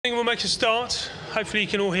morning, we'll make a start. Hopefully you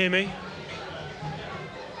can all hear me.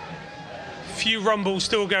 A few rumbles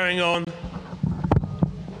still going on.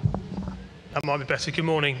 That might be better. Good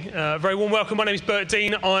morning. Very warm welcome. My name is Bert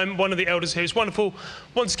Dean. I'm one of the elders here. It's wonderful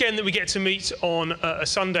once again that we get to meet on a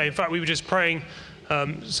Sunday. In fact, we were just praying,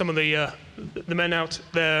 some of the men out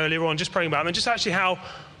there earlier on, just praying about them, and just actually how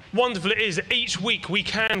wonderful it is that each week we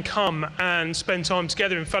can come and spend time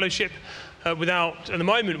together in fellowship without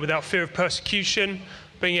fear of persecution,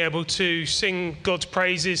 being able to sing God's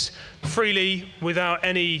praises freely without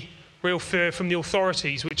any real fear from the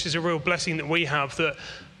authorities, which is a real blessing that we have that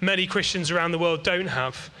many Christians around the world don't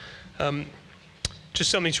have.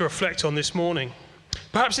 Just something to reflect on this morning.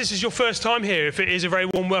 Perhaps this is your first time here. If it is, a very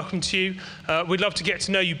warm welcome to you. We'd love to get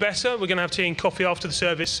to know you better. We're going to have tea and coffee after the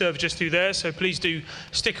service, served just through there. So please do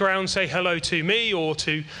stick around, say hello to me or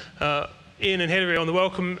to Ian and Hilary on the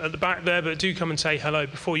welcome at the back there, but do come and say hello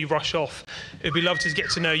before you rush off. It'd be lovely to get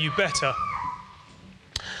to know you better.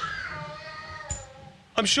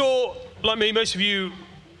 I'm sure, like me, most of you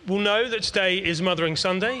will know that today is Mothering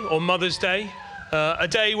Sunday, or Mother's Day, a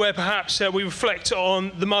day where perhaps we reflect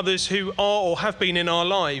on the mothers who are or have been in our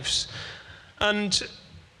lives. And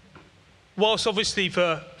whilst obviously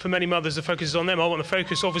for many mothers the focus is on them, I want the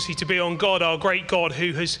focus obviously to be on God, our great God,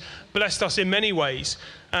 who has blessed us in many ways.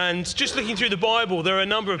 And just looking through the Bible, there are a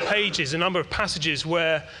number of pages, a number of passages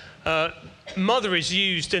where mother is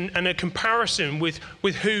used in a comparison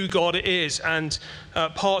with who God is and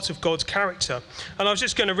parts of God's character. And I was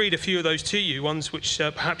just going to read a few of those to you, ones which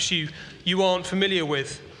perhaps you aren't familiar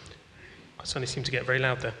with. I suddenly seem to get very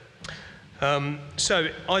loud there. So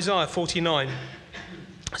Isaiah 49.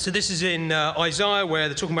 So this is in Isaiah where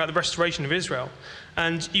they're talking about the restoration of Israel.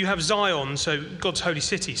 And you have Zion, so God's holy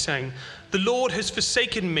city, saying, "The Lord has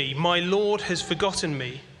forsaken me, my Lord has forgotten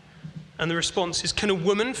me." And the response is, "Can a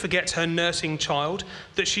woman forget her nursing child,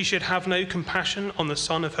 that she should have no compassion on the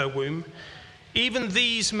son of her womb? Even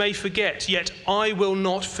these may forget, yet I will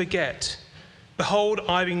not forget. Behold,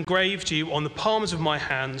 I have engraved you on the palms of my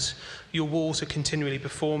hands. Your walls are continually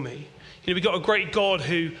before me." You know, we've got a great God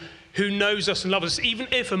who knows us and loves us. Even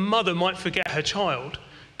if a mother might forget her child,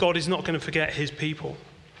 God is not going to forget his people.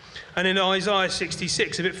 And in Isaiah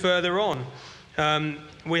 66, a bit further on,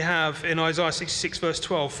 we have in Isaiah 66 verse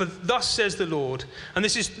 12, "For thus says the Lord," and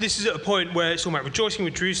this is at a point where it's talking about rejoicing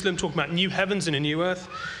with Jerusalem, talking about new heavens and a new earth.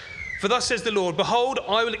 "For thus says the Lord, behold,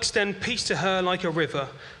 I will extend peace to her like a river,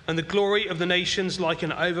 and the glory of the nations like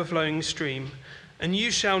an overflowing stream. And you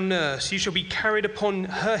shall nurse, you shall be carried upon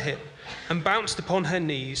her hip, and bounced upon her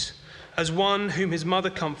knees. As one whom his mother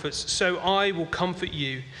comforts, so I will comfort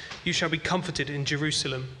you. You shall be comforted in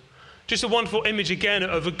Jerusalem." Just a wonderful image again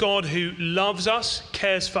of a God who loves us,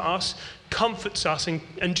 cares for us, comforts us,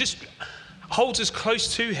 and just holds us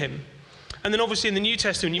close to him. And then obviously in the New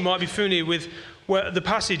Testament, you might be familiar with the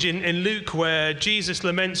passage in Luke where Jesus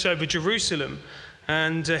laments over Jerusalem.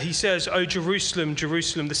 And he says, "O Jerusalem,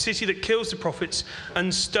 Jerusalem, the city that kills the prophets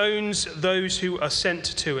and stones those who are sent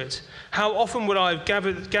to it. How often would I have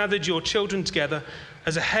gathered your children together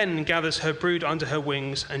as a hen gathers her brood under her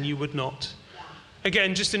wings, and you would not."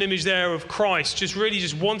 Again, just an image there of Christ, just really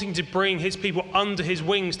just wanting to bring his people under his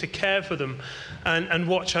wings to care for them and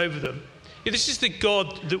watch over them. Yeah, this is the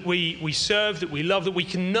God that we serve, that we love, that we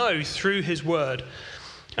can know through his word.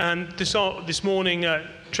 And this morning,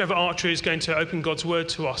 Trevor Archer is going to open God's word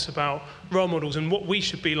to us about role models and what we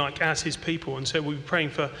should be like as his people. And so we'll be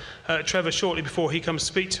praying for Trevor shortly before he comes to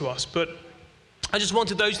speak to us. But I just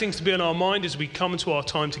wanted those things to be on our mind as we come into our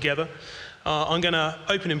time together. I'm going to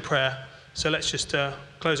open in prayer. So let's just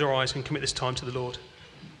close our eyes and commit this time to the Lord.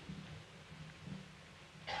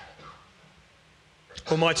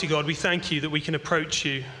 Almighty God, we thank you that we can approach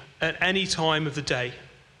you at any time of the day.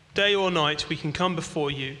 Day or night, we can come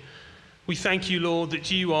before you. We thank you, Lord,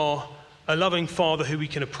 that you are a loving Father who we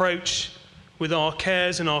can approach with our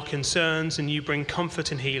cares and our concerns, and you bring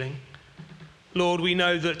comfort and healing. Lord, we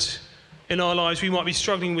know that in our lives we might be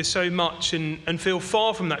struggling with so much and feel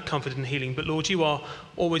far from that comfort and healing, but Lord, you are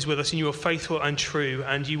always with us and you are faithful and true,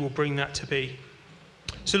 and you will bring that to be.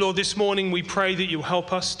 So Lord, this morning we pray that you'll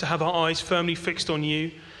help us to have our eyes firmly fixed on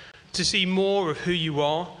you, to see more of who you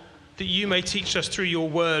are, that you may teach us through your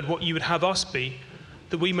word what you would have us be,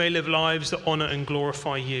 that we may live lives that honour and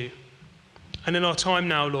glorify you. And in our time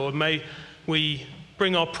now, Lord, may we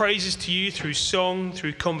bring our praises to you through song,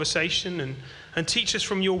 through conversation, and teach us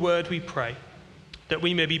from your word, we pray, that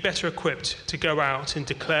we may be better equipped to go out and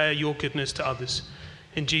declare your goodness to others.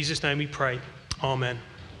 In Jesus' name we pray. Amen.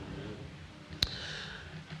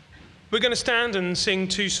 We're going to stand and sing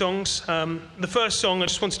two songs. The first song, I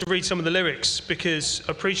just wanted to read some of the lyrics because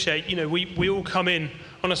I appreciate, we all come in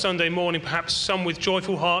on a Sunday morning, perhaps some with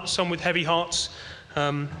joyful hearts, some with heavy hearts.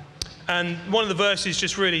 And one of the verses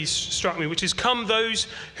just really struck me, which is, "Come those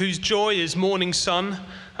whose joy is morning sun,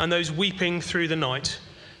 and those weeping through the night.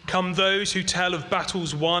 Come those who tell of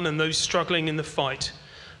battles won, and those struggling in the fight.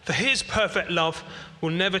 For his perfect love will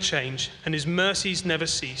never change, and his mercies never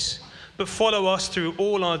cease, but follow us through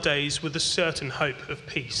all our days with the certain hope of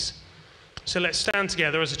peace." So let's stand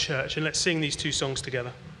together as a church, and let's sing these two songs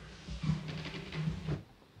together.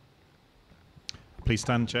 Please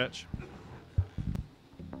stand, church.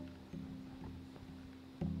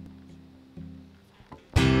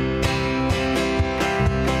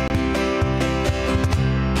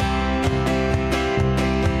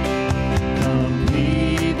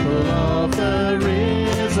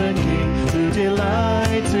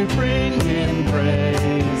 To bring him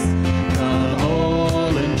praise, come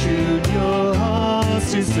all and tune your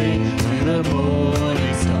hearts to sing to the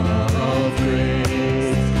morning star of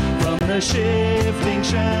grace. From the shifting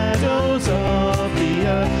shadows of the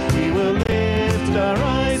earth, we will lift our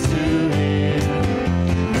eyes to him,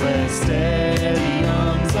 where steady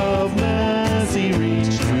arms of mercy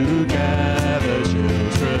reach to gather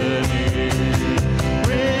children in.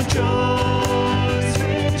 Rejoice,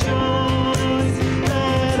 rejoice,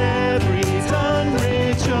 let every tongue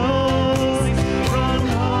rejoice, from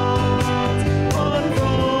heart, one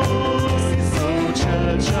voice, O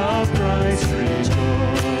Church of Christ, rejoice.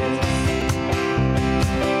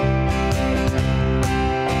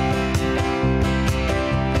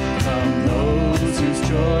 Come those whose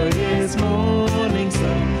joy is morning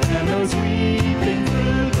sun, and those weeping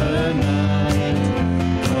through the night.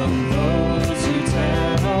 Come those who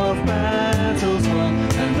tell of battles won,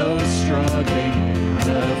 and those struggling in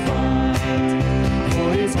the fight.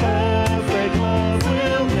 For his perfect love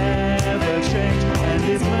will never change, and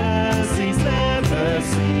his mercies never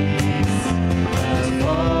cease, and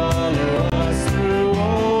follow us through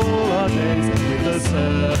all our days with a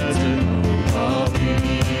certain hope of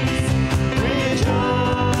peace.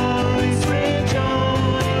 Rejoice,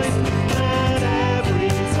 rejoice, let every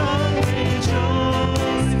tongue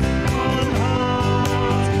rejoice, one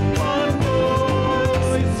heart, one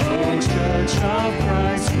voice, O Church of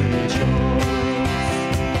Christ, rejoice.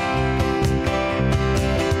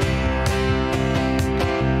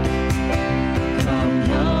 Come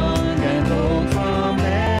young and old from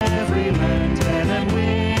every land, men and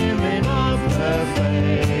women of the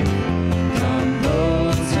faith. Come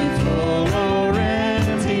those who full or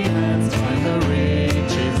empty hands find the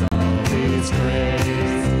riches of his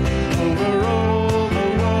grace. Over all the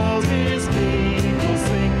world his people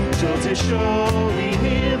sing, shore to shore we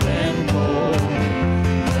hear them call.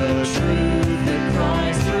 The truth that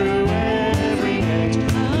cries through every age,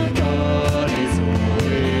 our God is all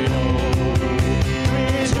in all.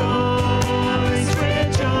 Rejoice,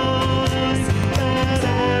 rejoice, let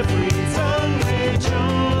every tongue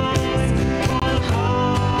rejoice, one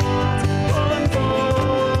heart, one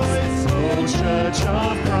voice, O Church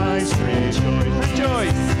of Christ, rejoice,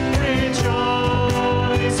 rejoice,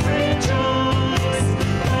 rejoice, rejoice,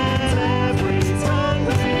 let every tongue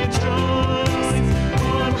rejoice,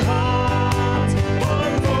 one heart,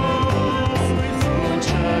 one voice, O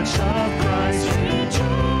Church of Christ,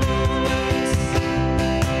 rejoice.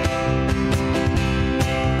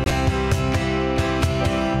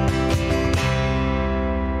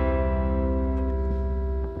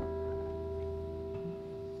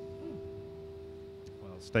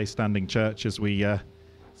 Well, stay standing, church, as we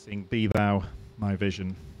sing "Be Thou My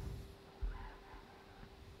Vision."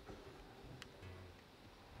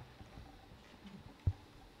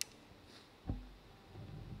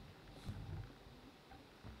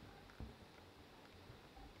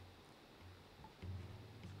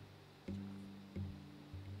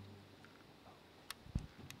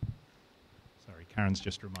 Sorry, Karen's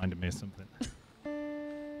just reminded me of something.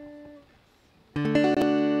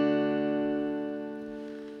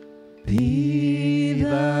 Be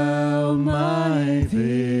thou my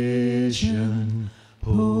vision,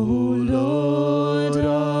 O Lord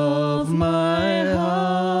of my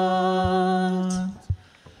heart,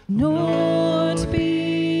 naught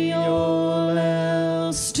be all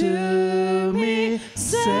else to me,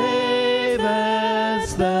 save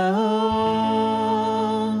as thou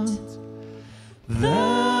art.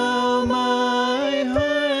 Thou my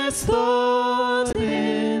highest thought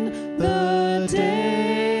in the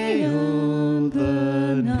day or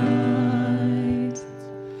the night,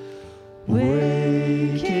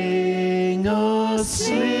 waking or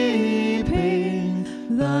sleeping,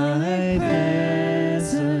 thy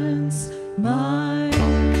presence mine.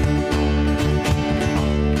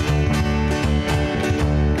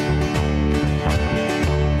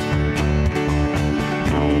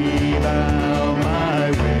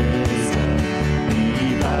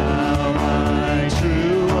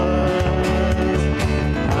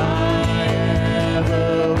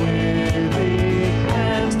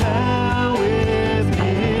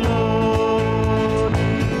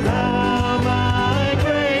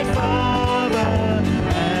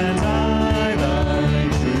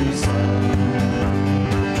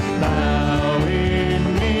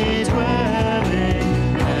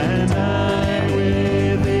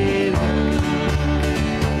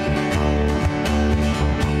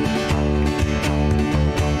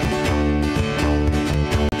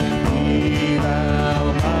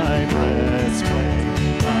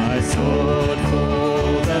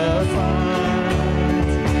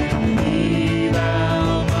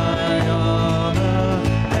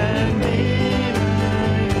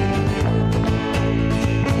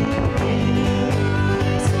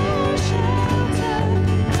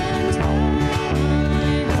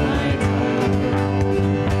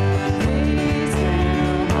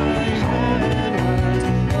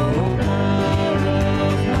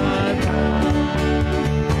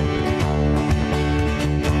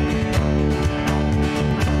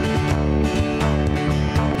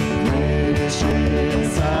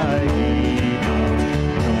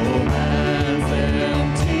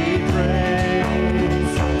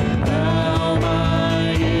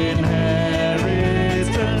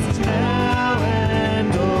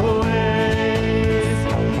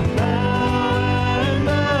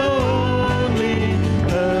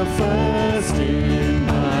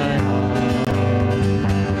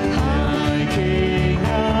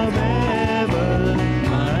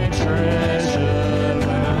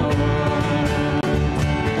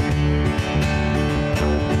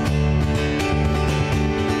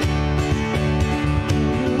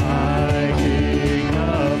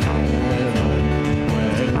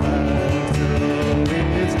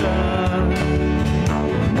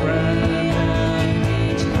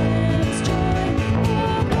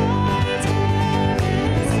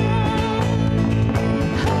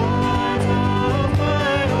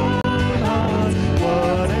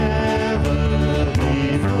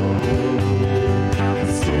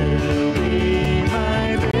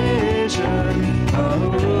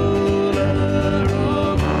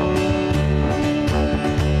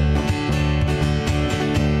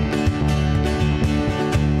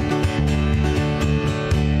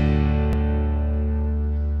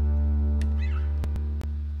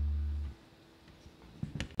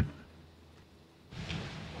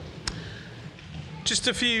 just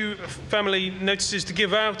a few family notices to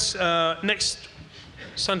give out. Next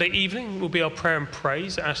Sunday evening will be our prayer and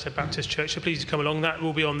praise at Ashton Baptist Church, so please come along. That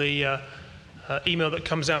will be on the email that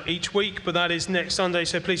comes out each week, but that is next Sunday,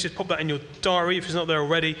 so please just pop that in your diary if it's not there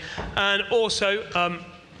already. And also,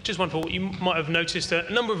 just wonderful, you might have noticed a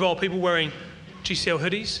number of our people wearing GCL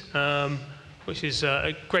hoodies, which is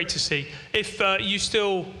great to see. If you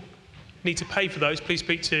still need to pay for those, please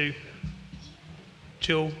speak to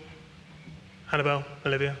Jill, Annabelle,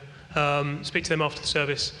 Olivia. Speak to them after the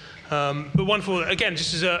service. But wonderful, again,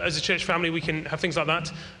 just as a church family, we can have things like that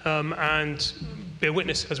and be a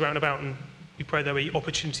witness as we're out and about, and we pray there'll be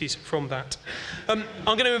opportunities from that. I'm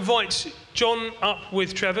going to invite John up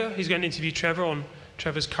with Trevor. He's going to interview Trevor on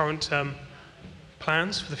Trevor's current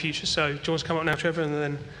plans for the future. So John's come up now, Trevor,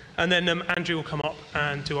 and then Andrew will come up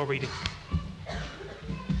and do our reading.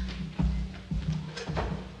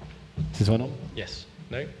 Is this one on? Yes.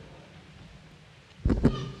 No?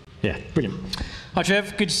 Yeah, brilliant. Hi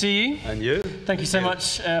Trev, good to see you. And you? Thank you so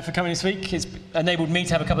much for coming this week. It's enabled me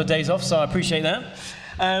to have a couple of days off, so I appreciate that.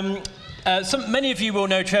 Many of you will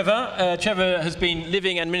know Trevor. Trevor has been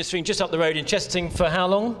living and ministering just up the road in Chesterton for how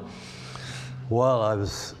long? Well, I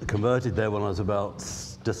was converted there when I was about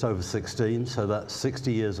just over 16, so that's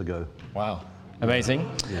 60 years ago. Wow, amazing.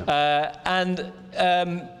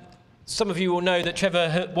 Yeah. Some of you will know that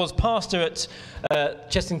Trevor was pastor at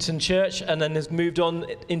Chesterton Church and then has moved on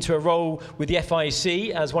into a role with the FIC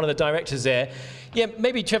as one of the directors there. Yeah,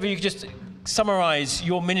 maybe Trevor, you could just summarise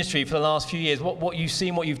your ministry for the last few years, what you've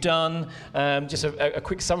seen, what you've done, just a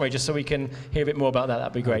quick summary, just so we can hear a bit more about that.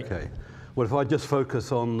 That'd be great. Okay. Well, if I just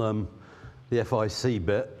focus on the FIC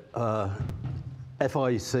bit,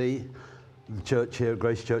 FIC, the church here,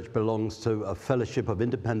 Grace Church, belongs to a fellowship of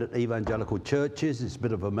independent evangelical churches. It's a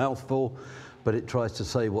bit of a mouthful, but it tries to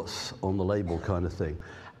say what's on the label kind of thing.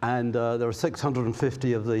 And there are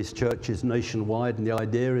 650 of these churches nationwide, and the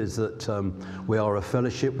idea is that we are a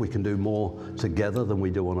fellowship. We can do more together than we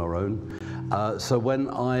do on our own. So when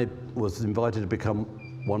I was invited to become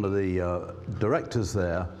one of the directors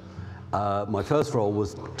there, my first role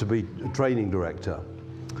was to be training director.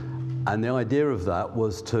 And the idea of that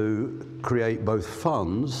was to create both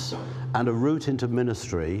funds and a route into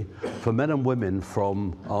ministry for men and women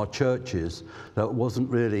from our churches that wasn't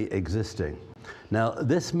really existing. Now,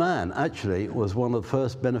 this man actually was one of the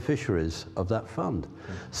first beneficiaries of that fund.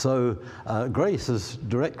 So Grace has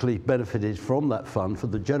directly benefited from that fund for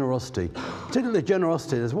the generosity. Particularly the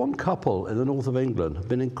generosity, there's one couple in the north of England who have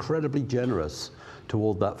been incredibly generous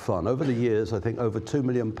toward that fund. Over the years, I think over £2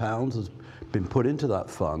 million has been put into that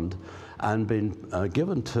fund and been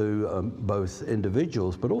given to both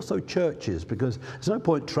individuals but also churches, because there's no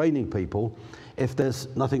point training people if there's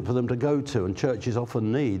nothing for them to go to, and churches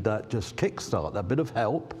often need that just kickstart, that bit of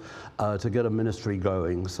help to get a ministry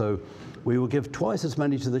going. So we will give twice as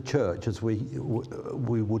many to the church as we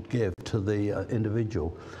would give to the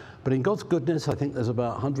individual. But in God's goodness, I think there's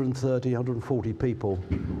about 130, 140 people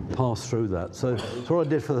pass through that. So that's what I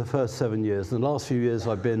did for the first 7 years. In the last few years,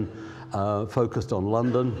 I've been focused on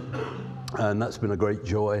London, and that's been a great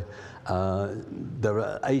joy. There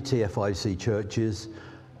are 80 FIC churches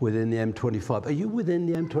within the M25. Are you within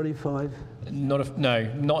the M25? No,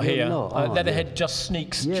 not here. Leatherhead just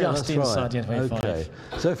sneaks just inside the M25. Okay.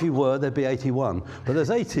 So if you were, there'd be 81. But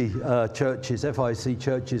there's 80 churches, FIC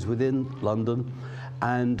churches within London,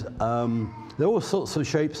 and there are all sorts of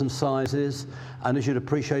shapes and sizes, and as you'd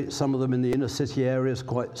appreciate, some of them in the inner city areas,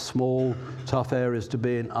 quite small, tough areas to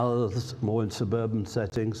be in, others more in suburban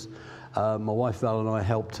settings. My wife Val and I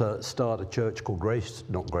helped start a church called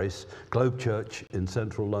Globe Church in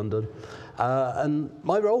central London. And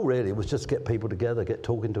my role really was just get people together, get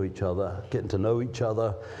talking to each other, getting to know each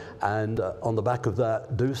other, and on the back of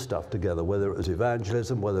that, do stuff together, whether it was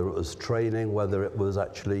evangelism, whether it was training, whether it was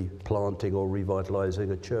actually planting or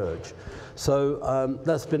revitalizing a church. So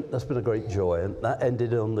that's been a great joy, and that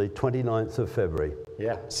ended on the 29th of February.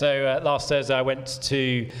 Yeah. So last Thursday I went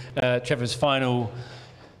to Trevor's final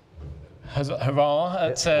hurrah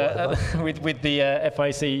with the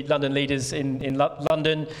FIC London leaders in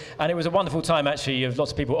London, and it was a wonderful time actually of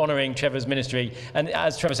lots of people honouring Trevor's ministry. And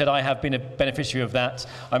as Trevor said, I have been a beneficiary of that.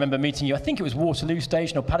 I remember meeting you, I think it was Waterloo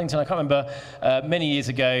Station or Paddington, I can't remember, many years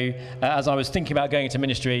ago. As I was thinking about going into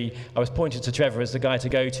ministry, I was pointed to Trevor as the guy to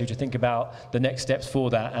go to think about the next steps for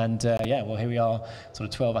that. And well, here we are,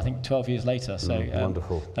 sort of 12 years later. So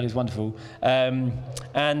wonderful. That is wonderful. So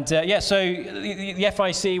the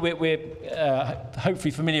FIC, we're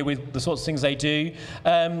hopefully familiar with the sorts of things they do.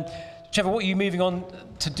 Trevor, what are you moving on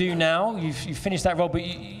to do now? You've finished that role, but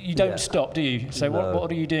you don't stop, do you? So No.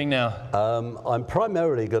 what are you doing now? I'm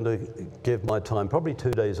primarily going to give my time, probably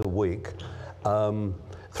 2 days a week.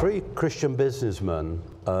 3 Christian businessmen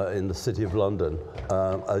in the City of London,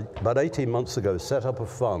 about 18 months ago, set up a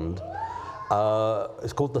fund.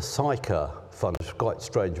 It's called the Sychar Fund. It's quite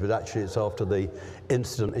strange, but actually it's after the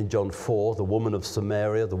incident in John 4, the woman of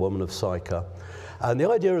Samaria, the woman of Sychar. And the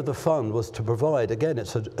idea of the fund was to provide, again,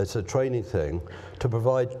 it's a training thing, to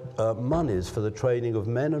provide monies for the training of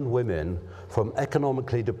men and women from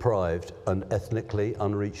economically deprived and ethnically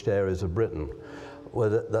unreached areas of Britain.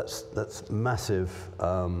 Well, that's massive.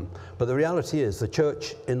 But the reality is the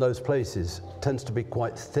church in those places tends to be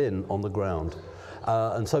quite thin on the ground.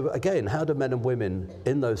 And so, again, how do men and women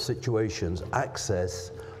in those situations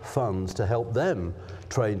access funds to help them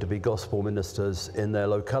train to be gospel ministers in their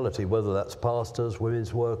locality, whether that's pastors,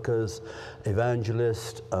 women's workers,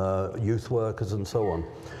 evangelists, youth workers, and so on.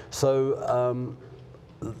 So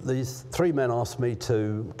these 3 men asked me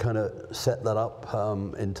to kind of set that up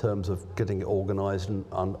in terms of getting it organized and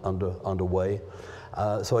underway.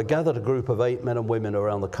 So I gathered a group of 8 men and women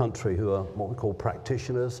around the country who are what we call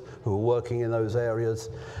practitioners, who are working in those areas.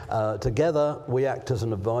 Together, we act as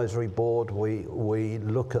an advisory board. We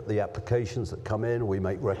look at the applications that come in. We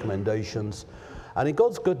make recommendations. And in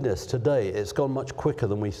God's goodness, today, it's gone much quicker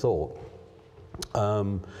than we thought.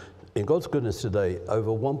 In God's goodness today,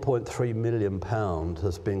 over £1.3 million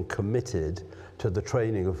has been committed to the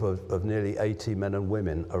training of nearly 80 men and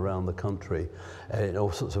women around the country in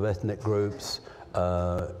all sorts of ethnic groups,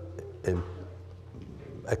 in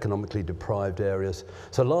economically deprived areas.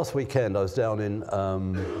 So last weekend I was down in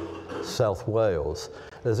South Wales.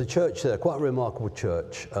 There's a church there, quite a remarkable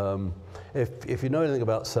church. If you know anything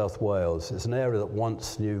about South Wales, it's an area that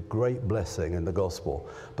once knew great blessing in the gospel,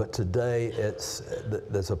 but today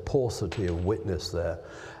there's a paucity of witness there.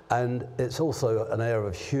 And it's also an area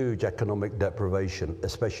of huge economic deprivation,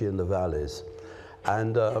 especially in the valleys.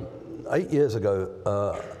 And 8 years ago,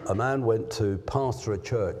 a man went to pastor a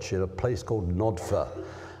church in a place called Nodfa,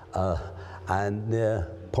 and near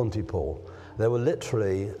Pontypool. There were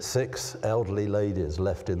literally 6 elderly ladies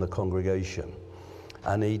left in the congregation.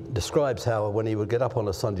 And he describes how when he would get up on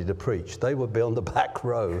a Sunday to preach, they would be on the back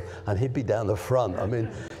row and he'd be down the front. I mean,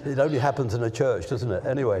 it only happens in a church, doesn't it?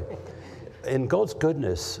 Anyway, in God's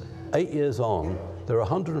goodness, 8 years on, there are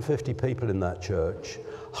 150 people in that church.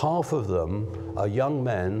 Half of them are young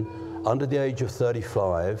men under the age of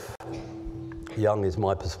 35, young is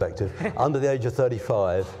my perspective, under the age of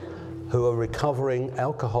 35, who are recovering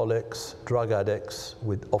alcoholics, drug addicts,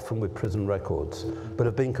 often with prison records, but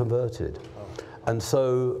have been converted. And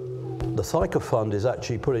so the Sychar Fund is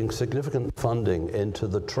actually putting significant funding into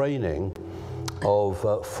the training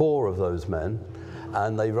of 4 of those men,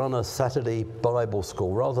 and they run a Saturday Bible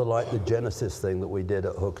school, rather like the Genesis thing that we did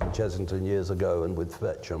at Hook and Chesington years ago and with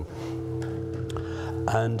Fetcham.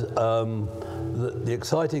 And the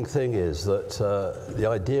exciting thing is that the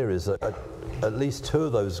idea is that at least 2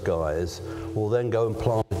 of those guys will then go and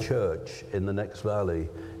plant a church in the next valley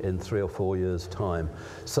in 3 or 4 years' time.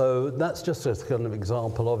 So that's just a kind of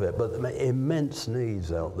example of it, but immense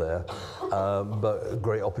needs out there, but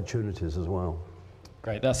great opportunities as well.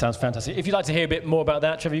 Great, that sounds fantastic. If you'd like to hear a bit more about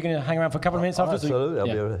that, Trevor, you're going to hang around for a couple of minutes afterwards? Absolutely, I'll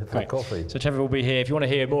be here for coffee. So Trevor will be here. If you want to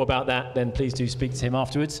hear more about that, then please do speak to him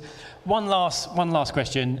afterwards. One last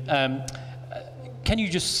question. Can you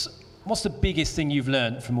just, what's the biggest thing you've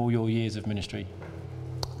learned from all your years of ministry?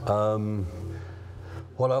 Well,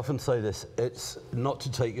 I often say this, it's not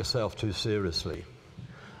to take yourself too seriously.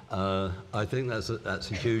 I think that's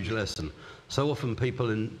a huge lesson. So often people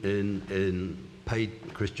in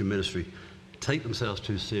paid Christian ministry take themselves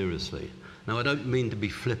too seriously. Now, I don't mean to be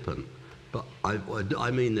flippant, but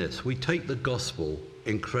I mean this. We take the gospel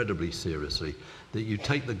incredibly seriously, that you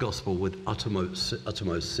take the gospel with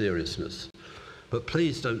uttermost seriousness. But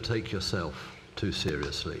please don't take yourself too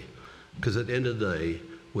seriously, because at the end of the day,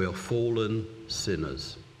 we are fallen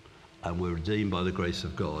sinners, and we're redeemed by the grace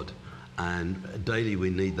of God, and daily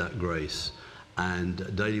we need that grace,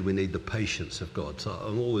 and daily we need the patience of God. So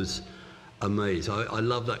I'm always amazed. I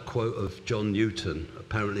love that quote of John Newton.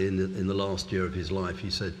 Apparently in the last year of his life, he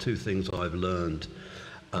said 2 things I've learned.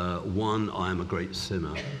 1, I am a great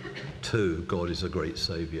sinner. 2, God is a great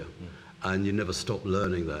saviour. And you never stop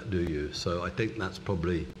learning that, do you? So I think that's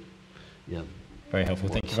probably, yeah. Very helpful.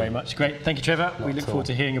 Thank you very much. Great. Thank you, Trevor. We look forward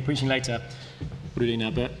to hearing your preaching later. What are you doing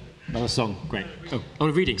now, Bert? Another song. Great. Oh,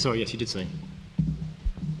 reading. Sorry, yes, you did say.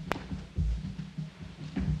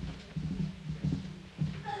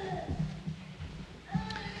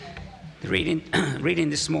 The reading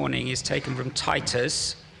this morning is taken from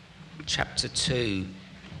Titus chapter 2.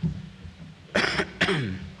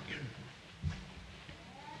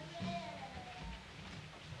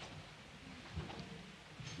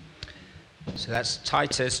 So that's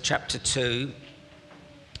Titus chapter 2,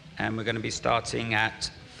 and we're going to be starting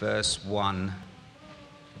at verse 1.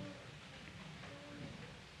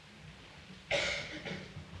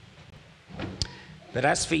 But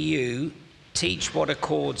as for you, teach what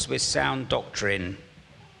accords with sound doctrine.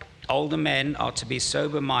 Older men are to be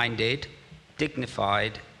sober-minded,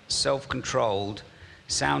 dignified, self-controlled,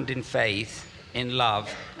 sound in faith, in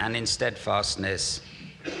love, and in steadfastness.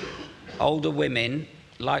 Older women,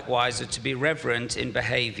 likewise, are to be reverent in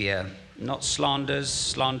behavior, not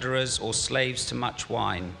slanderers, or slaves to much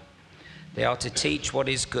wine. They are to teach what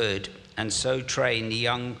is good, and so train the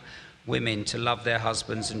young women to love their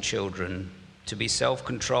husbands and children, to be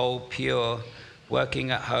self-controlled, pure,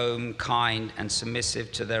 working at home, kind, and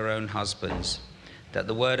submissive to their own husbands, that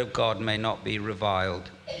the word of God may not be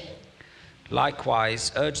reviled.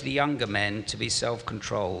 Likewise, urge the younger men to be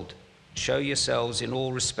self-controlled. Show yourselves in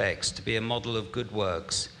all respects to be a model of good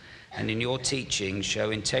works, and in your teaching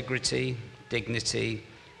show integrity, dignity,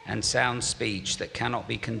 and sound speech that cannot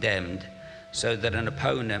be condemned, so that an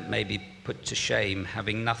opponent may be put to shame,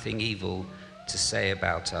 having nothing evil to say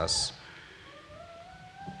about us.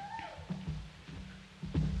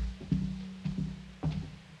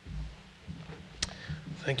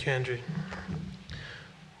 Thank you, Andrew.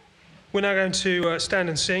 We're now going to stand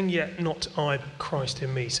and sing, Yet Not I, but Christ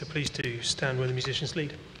in Me. So please do stand where the musicians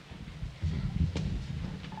lead.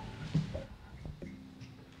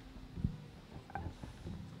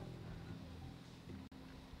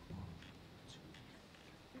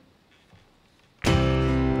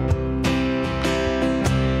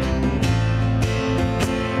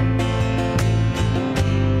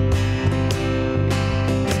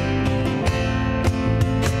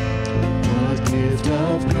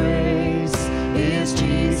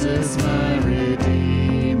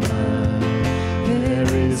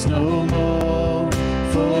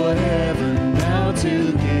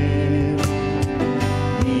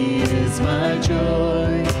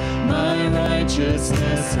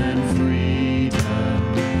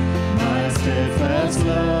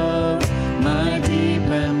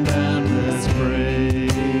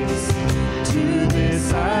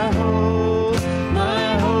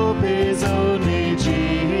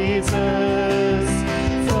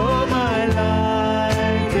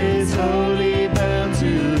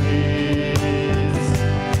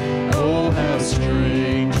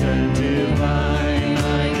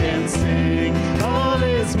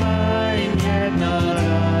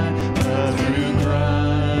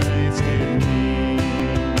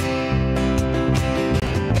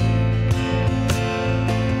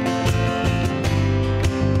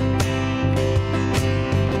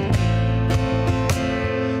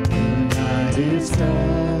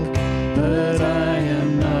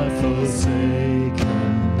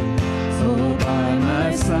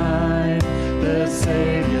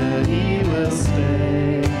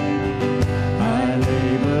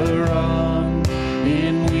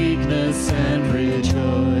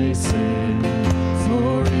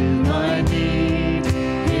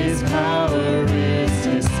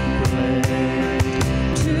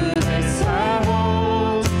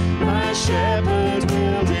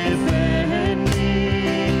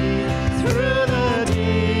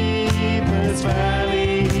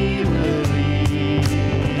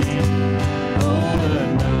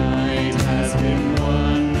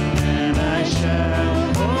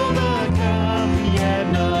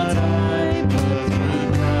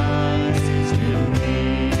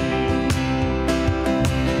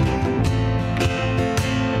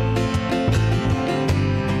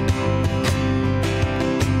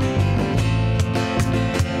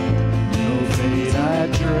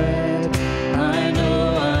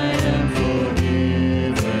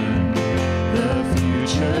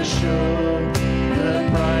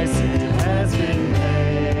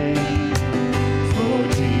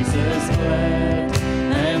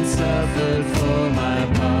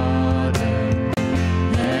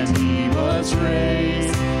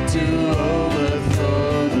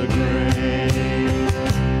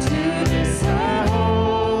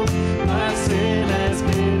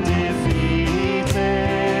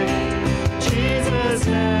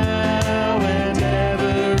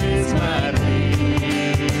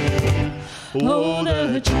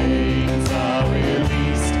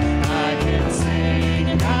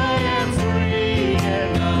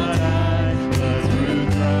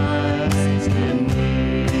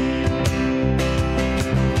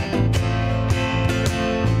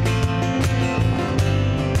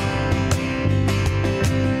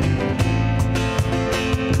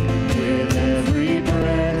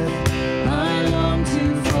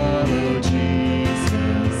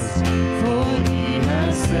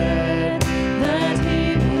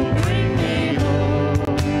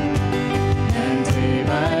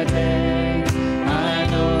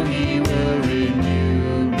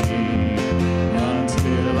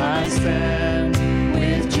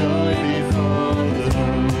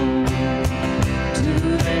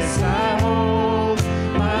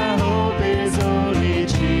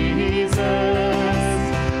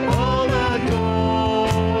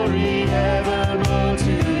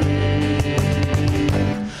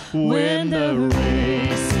 When the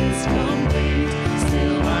race is complete,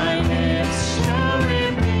 still my lips shall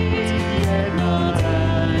repeat, yet not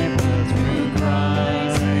I, but through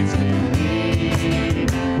Christ in me.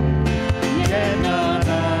 Yet not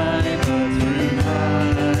I, but through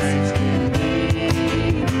Christ in me.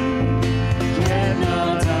 Yet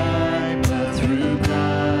not I, but through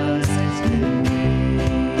Christ in me.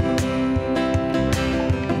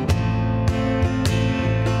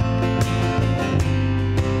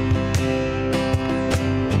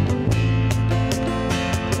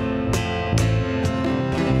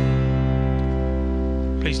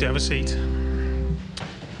 Please do have a seat.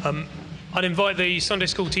 I'd invite the Sunday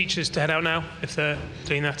school teachers to head out now, if they're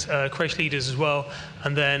doing that, creche leaders as well,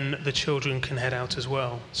 and then the children can head out as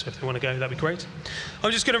well. So if they want to go, that'd be great.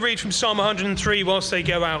 I'm just going to read from Psalm 103 whilst they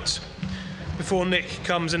go out, before Nick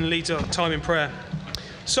comes and leads our time in prayer.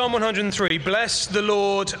 Psalm 103, bless the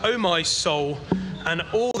Lord, O my soul, and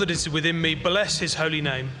all that is within me, bless his holy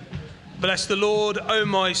name. Bless the Lord, O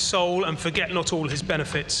my soul, and forget not all his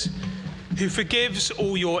benefits, who forgives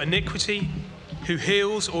all your iniquity, who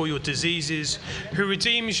heals all your diseases, who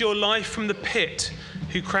redeems your life from the pit,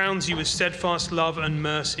 who crowns you with steadfast love and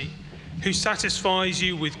mercy, who satisfies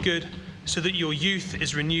you with good, so that your youth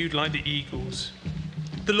is renewed like the eagles.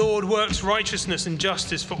 The Lord works righteousness and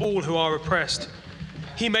justice for all who are oppressed.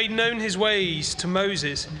 He made known his ways to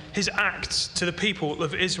Moses, his acts to the people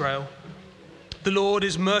of Israel. The Lord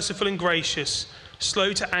is merciful and gracious,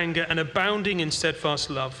 slow to anger and abounding in steadfast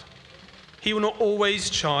love. He will not always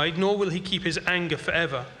chide, nor will he keep his anger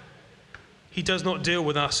forever. He does not deal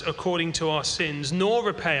with us according to our sins, nor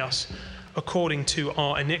repay us according to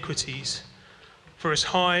our iniquities. For as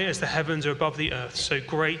high as the heavens are above the earth, so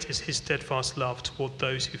great is his steadfast love toward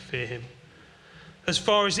those who fear him. As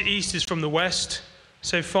far as the east is from the west,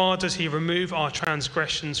 so far does he remove our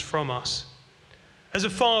transgressions from us. As a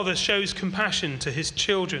father shows compassion to his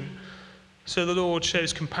children, so the Lord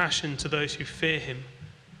shows compassion to those who fear him.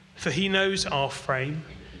 For he knows our frame.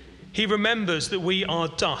 He remembers that we are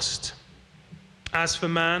dust. As for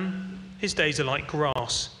man, his days are like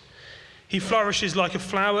grass. He flourishes like a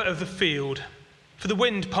flower of the field. For the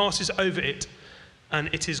wind passes over it,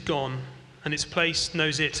 and it is gone, and its place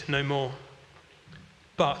knows it no more.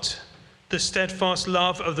 But the steadfast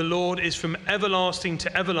love of the Lord is from everlasting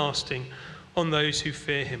to everlasting on those who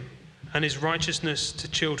fear him, and his righteousness to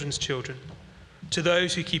children's children, to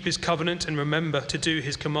those who keep his covenant and remember to do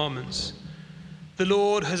his commandments. The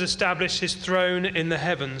Lord has established his throne in the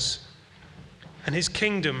heavens, and his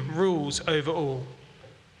kingdom rules over all.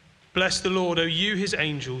 Bless the Lord, O you his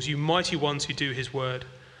angels, you mighty ones who do his word,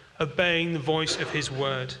 obeying the voice of his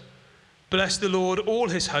word. Bless the Lord, all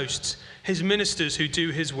his hosts, his ministers who do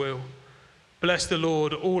his will. Bless the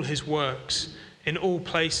Lord, all his works, in all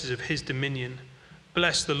places of his dominion.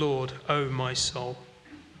 Bless the Lord, O my soul.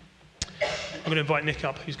 I'm going to invite Nick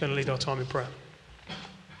up, who's going to lead our time in prayer.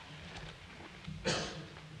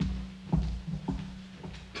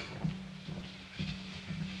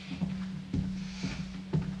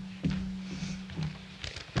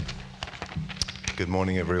 Good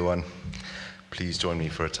morning, everyone. Please join me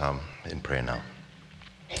for a time in prayer now.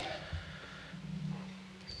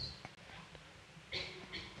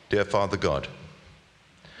 Dear Father God,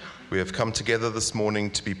 we have come together this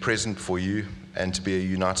morning to be present for you and to be a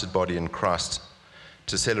united body in Christ,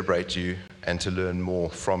 to celebrate you and to learn more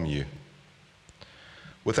from you.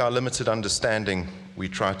 With our limited understanding, we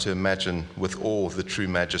try to imagine with awe the true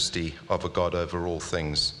majesty of a God over all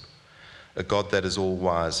things, a God that is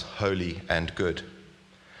all-wise, holy, and good.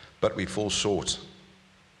 But we fall short.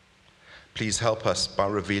 Please help us by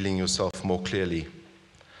revealing yourself more clearly,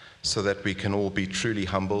 so that we can all be truly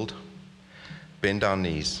humbled, bend our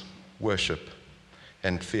knees, worship,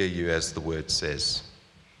 and fear you as the word says.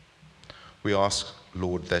 We ask,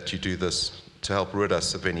 Lord, that you do this to help rid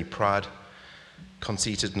us of any pride,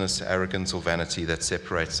 conceitedness, arrogance, or vanity that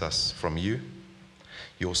separates us from you,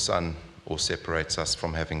 your Son, or separates us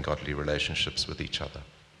from having godly relationships with each other.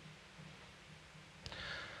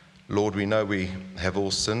 Lord, we know we have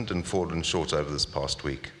all sinned and fallen short over this past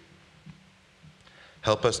week.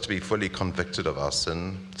 Help us to be fully convicted of our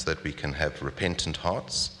sin so that we can have repentant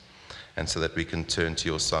hearts and so that we can turn to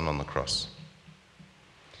your Son on the cross.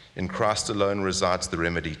 In Christ alone resides the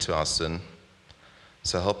remedy to our sin,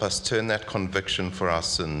 so help us turn that conviction for our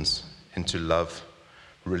sins into love,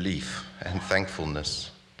 relief, and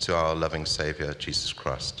thankfulness to our loving Savior, Jesus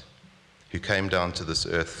Christ, who came down to this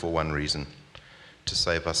earth for one reason, to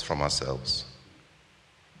save us from ourselves.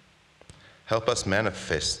 Help us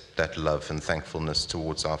manifest that love and thankfulness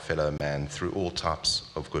towards our fellow man through all types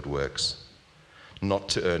of good works, not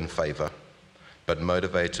to earn favor, but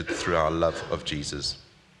motivated through our love of Jesus.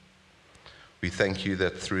 We thank you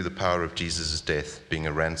that through the power of Jesus' death, being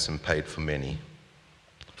a ransom paid for many,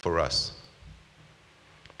 for us,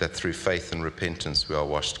 that through faith and repentance we are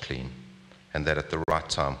washed clean, and that at the right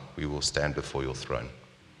time we will stand before your throne.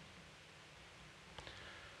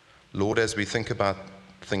 Lord, as we think about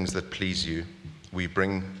things that please you, we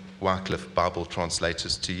bring Wycliffe Bible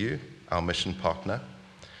Translators to you, our mission partner,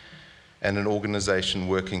 and an organization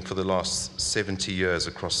working for the last 70 years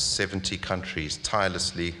across 70 countries,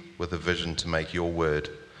 tirelessly with a vision to make your word,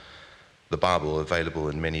 the Bible, available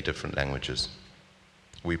in many different languages.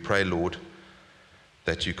 We pray, Lord,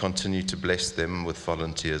 that you continue to bless them with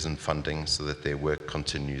volunteers and funding so that their work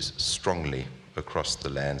continues strongly across the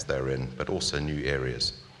lands they're in, but also new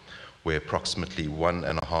areas where approximately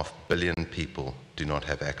 1.5 billion people do not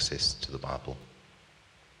have access to the Bible.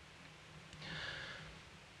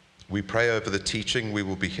 We pray over the teaching we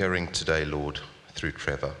will be hearing today, Lord, through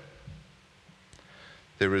Trevor.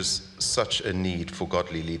 There is such a need for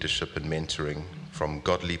godly leadership and mentoring, from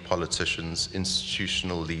godly politicians,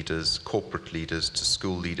 institutional leaders, corporate leaders, to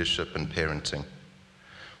school leadership and parenting,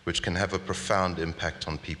 which can have a profound impact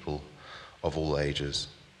on people of all ages.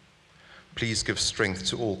 Please give strength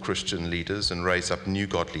to all Christian leaders and raise up new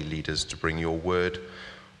godly leaders to bring your word,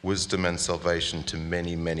 wisdom, and salvation to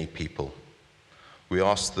many, many people. We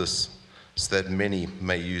ask this so that many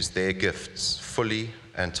may use their gifts fully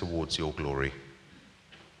and towards your glory,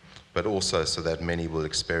 but also so that many will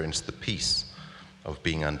experience the peace of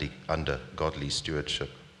being under godly stewardship.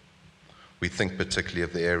 We think particularly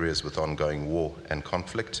of the areas with ongoing war and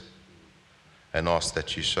conflict, and ask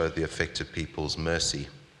that you show the affected peoples mercy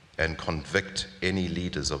and convict any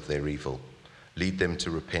leaders of their evil. Lead them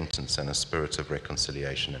to repentance and a spirit of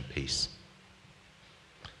reconciliation and peace.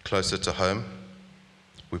 Closer to home,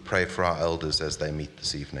 we pray for our elders as they meet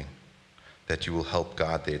this evening, that you will help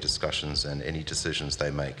guide their discussions and any decisions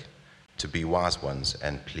they make to be wise ones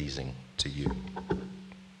and pleasing to you.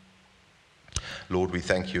 Lord, we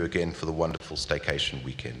thank you again for the wonderful staycation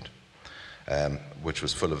weekend, which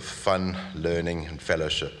was full of fun, learning, and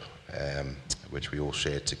fellowship, which we all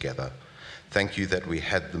shared together. Thank you that we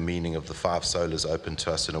had the meaning of the 5 solas open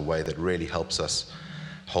to us in a way that really helps us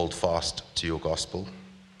hold fast to your gospel.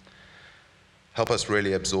 Help us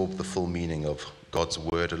really absorb the full meaning of God's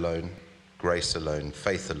word alone, grace alone,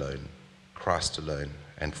 faith alone, Christ alone,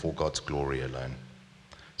 and for God's glory alone,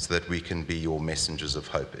 so that we can be your messengers of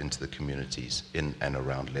hope into the communities in and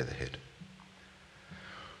around Leatherhead.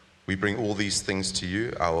 We bring all these things to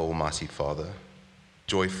you, our Almighty Father,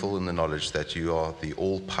 joyful in the knowledge that you are the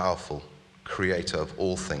all-powerful creator of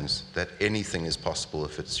all things, that anything is possible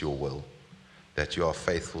if it's your will, that you are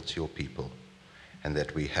faithful to your people, and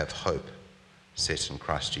that we have hope set in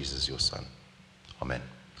Christ Jesus, your Son. Amen.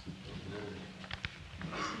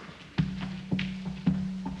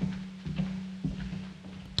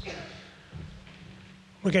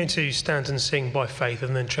 We're going to stand and sing by faith,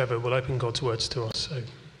 and then Trevor will open God's words to us. So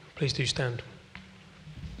please do stand.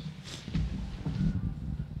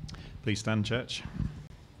 Please stand, church.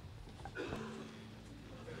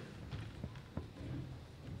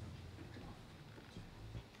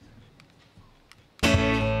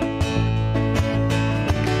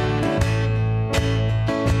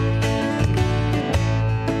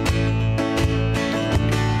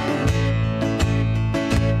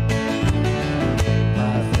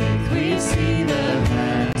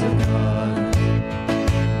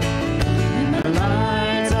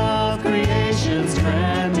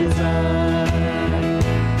 Grand design.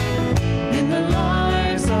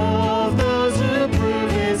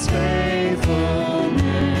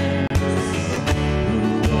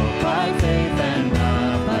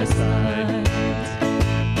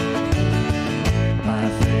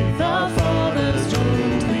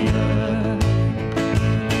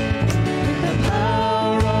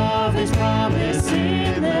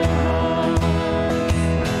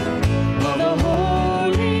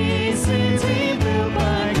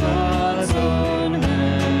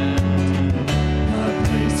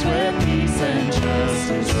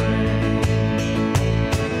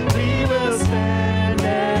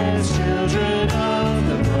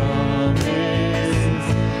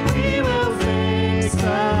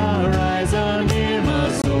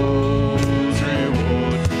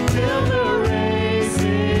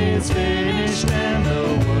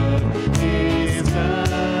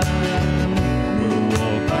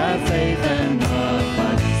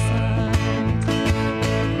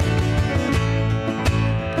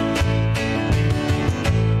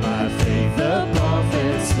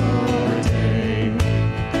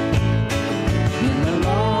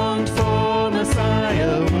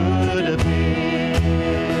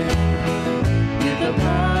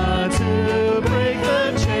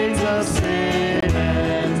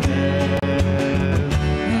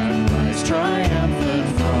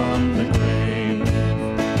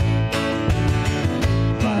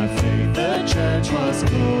 was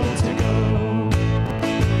called to go.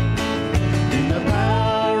 In the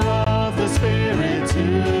power of the Spirit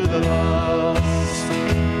to the lost,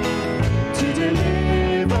 to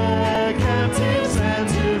deliver captives and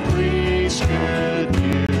to preach good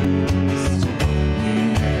news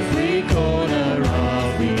in every corner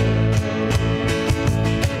of the earth.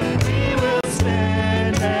 We will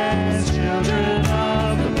stand as children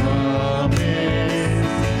of the promise.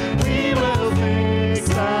 We will fix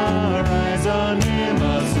our eyes on Him,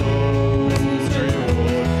 our soul's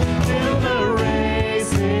reward, till the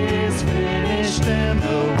race is finished and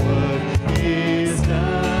the work is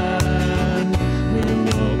done. We'll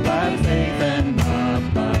walk by faith and not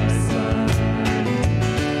by sight.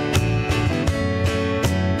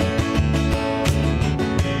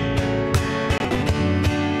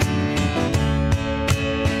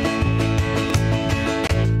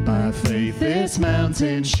 By faith this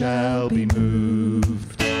mountain shall be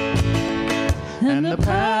moved, and the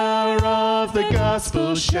power of the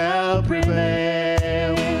gospel shall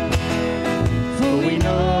prevail. For we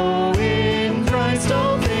know in Christ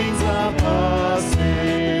all things are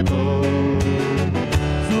possible,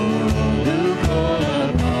 for all who call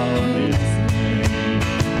upon His name.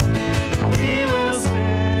 We will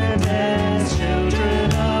stand as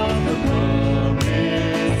children of the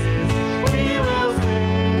promise. We will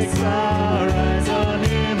fix our eyes on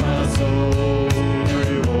Him, our soul's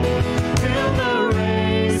reward, till the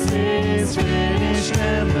race is finished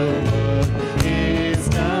and the work is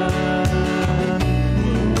done.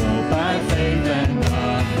 We'll walk by faith and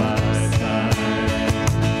not by sight.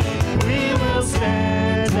 We will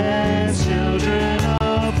stand as children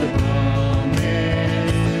of the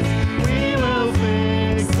promise. We will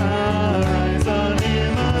fix our eyes on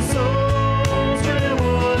Him, our soul's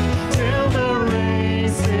reward, till the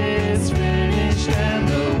race is finished and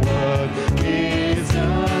the work is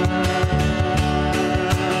done.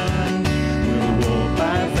 We'll walk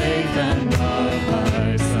by faith and not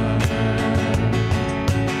by sight.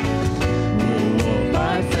 We'll walk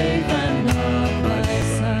by faith and not by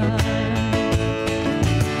sight.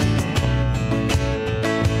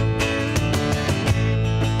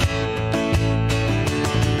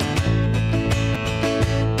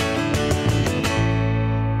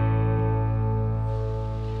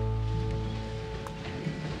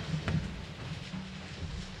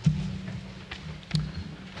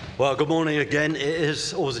 Well, good morning again. It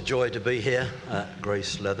is always a joy to be here at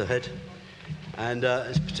Grace Leatherhead. And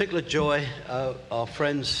it's a particular joy, our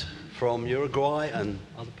friends from Uruguay and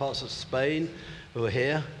other parts of Spain who are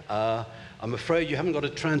here. I'm afraid you haven't got a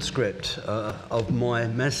transcript of my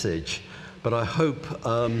message, but I hope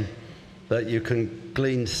that you can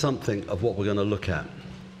glean something of what we're going to look at.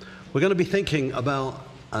 We're going to be thinking about,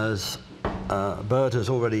 as Bert has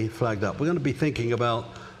already flagged up, we're going to be thinking about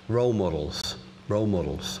role models.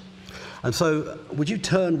 And so, would you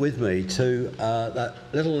turn with me to that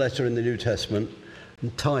little letter in the New Testament,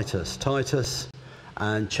 Titus,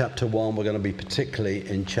 and chapter 1. We're going to be particularly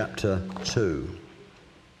in chapter 2.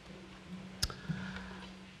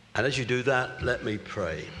 And as you do that, let me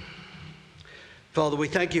pray. Father, we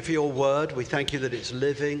thank you for your word. We thank you that it's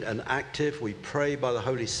living and active. We pray by the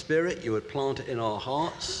Holy Spirit you would plant it in our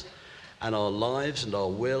hearts and our lives and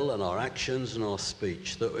our will and our actions and our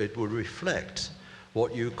speech, that it would reflect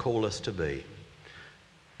what you call us to be.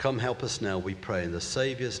 Come help us now, we pray, in the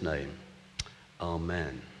Saviour's name.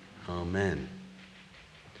 Amen. Amen.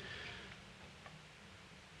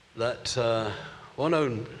 That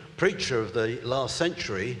well-known preacher of the last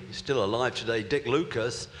century, he's still alive today, Dick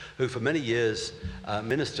Lucas, who for many years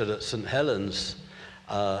ministered at St. Helens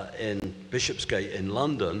in Bishopsgate in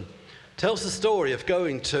London, tells the story of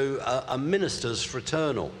going to a minister's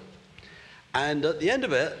fraternal. And at the end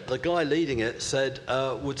of it, the guy leading it said,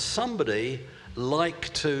 would somebody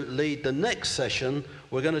like to lead the next session?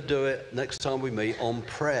 We're going to do it next time we meet on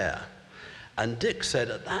prayer. And Dick said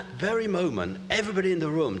at that very moment, everybody in the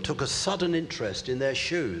room took a sudden interest in their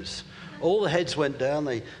shoes. All the heads went down,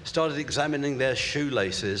 they started examining their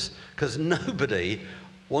shoelaces, because nobody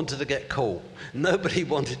wanted to get caught. Nobody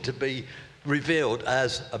wanted to be revealed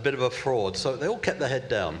as a bit of a fraud. So they all kept their head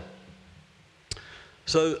down.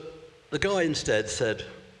 So the guy instead said,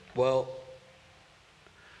 well,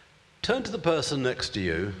 turn to the person next to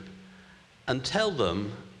you and tell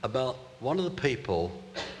them about one of the people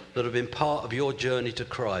that have been part of your journey to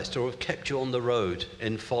Christ or have kept you on the road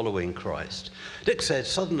in following Christ. Dick said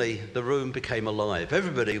suddenly the room became alive.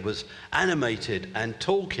 Everybody was animated and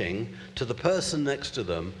talking to the person next to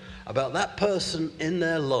them about that person in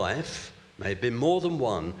their life, may have been more than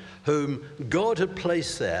one, whom God had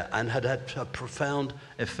placed there and had had a profound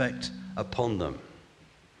effect upon them.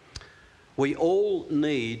 We all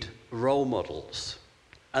need role models.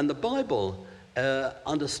 And the Bible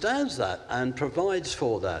understands that and provides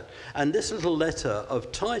for that. And this little letter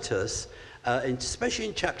of Titus, especially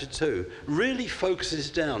in chapter 2, really focuses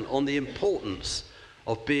down on the importance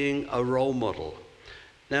of being a role model.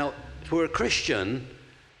 Now, if we're a Christian,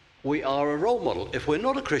 we are a role model. If we're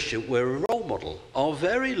not a Christian, we're a role model. Our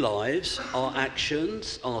very lives, our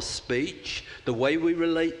actions, our speech, the way we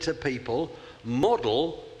relate to people,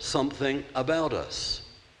 model something about us.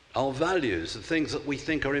 Our values, the things that we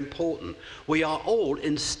think are important. We are all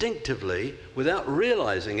instinctively, without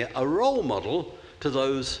realizing it, a role model to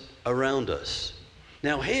those around us.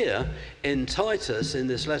 Now here in Titus, in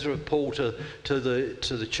this letter of Paul to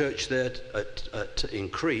the church there in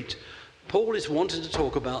Crete, Paul is wanting to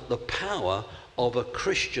talk about the power of a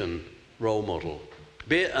Christian role model.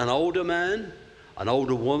 Be it an older man, an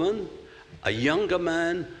older woman, a younger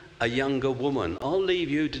man, a younger woman. I'll leave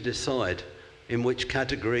you to decide in which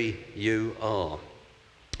category you are.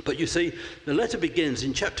 But you see, the letter begins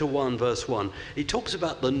in chapter 1, verse 1. He talks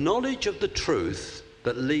about the knowledge of the truth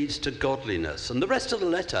that leads to godliness. And the rest of the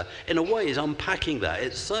letter, in a way, is unpacking that.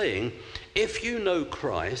 It's saying, if you know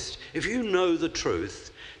Christ, if you know the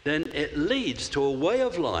truth, then it leads to a way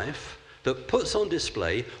of life that puts on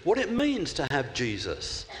display what it means to have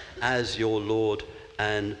Jesus as your Lord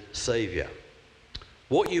and Saviour.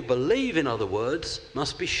 What you believe, in other words,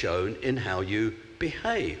 must be shown in how you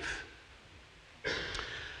behave.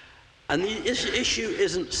 And the issue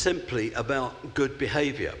isn't simply about good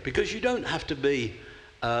behaviour, because you don't have to be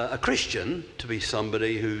a Christian to be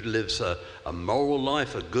somebody who lives a moral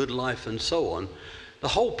life, a good life, and so on. The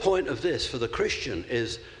whole point of this for the Christian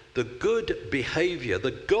is the good behaviour,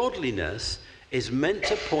 the godliness is meant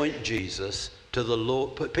to point Jesus to the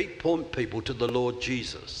Lord, point people to the Lord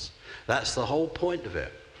Jesus. That's the whole point of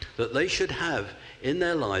it, that they should have in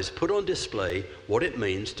their lives put on display what it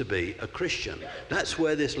means to be a Christian. That's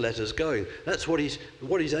where this letter's going. That's what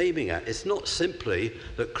he's aiming at. It's not simply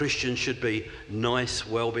that Christians should be nice,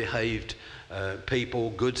 well-behaved people,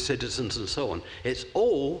 good citizens and so on. It's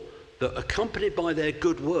all that, accompanied by their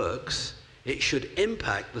good works, it should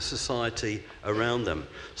impact the society around them.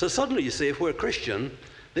 So suddenly, you see, if we're a Christian,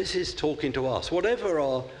 this is talking to us. Whatever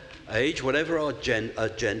our age, whatever our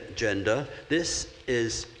gender, this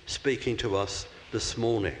is speaking to us this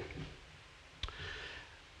morning.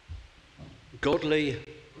 Godly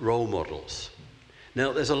role models.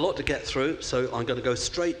 Now, there's a lot to get through, so I'm going to go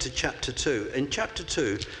straight to chapter 2. In chapter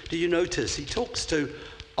 2, do you notice he talks to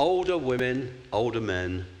older women, older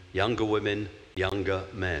men, younger women, younger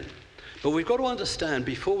men. But we've got to understand,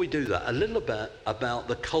 before we do that, a little bit about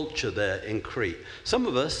the culture there in Crete. Some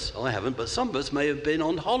of us, I haven't, but some of us may have been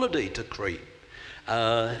on holiday to Crete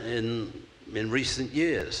in recent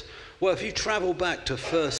years. Well, if you travel back to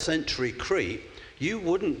first century Crete, you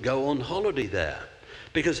wouldn't go on holiday there.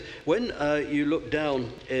 Because when you look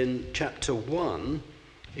down in chapter 1,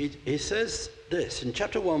 he says this, in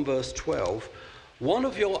chapter 1, verse 12, one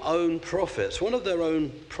of your own prophets, one of their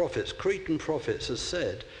own prophets, Cretan prophets, has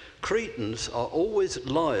said, Cretans are always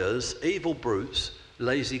liars, evil brutes,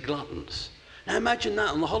 lazy gluttons. Now imagine that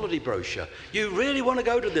on the holiday brochure. You really want to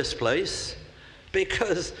go to this place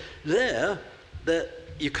because there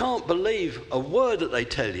you can't believe a word that they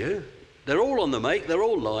tell you. They're all on the make, they're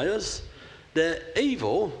all liars, they're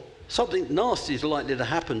evil, something nasty is likely to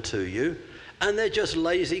happen to you, and they're just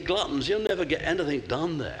lazy gluttons. You'll never get anything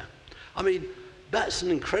done there. I mean, that's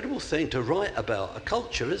an incredible thing to write about a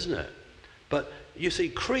culture, isn't it? But you see,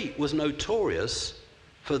 Crete was notorious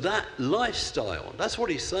for that lifestyle. That's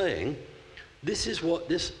what he's saying. This is what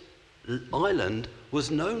this island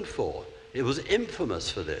was known for. It was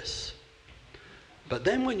infamous for this. But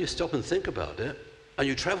then when you stop and think about it, and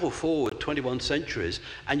you travel forward 21 centuries,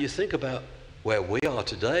 and you think about where we are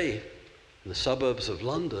today, in the suburbs of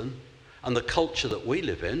London, and the culture that we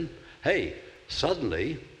live in, hey,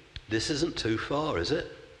 suddenly, this isn't too far, is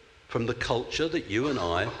it? From the culture that you and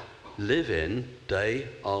I live in day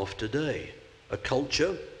after day. A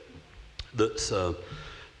culture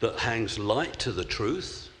that hangs light to the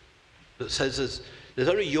truth, that says there's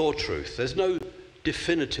only your truth. There's no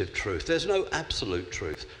definitive truth. There's no absolute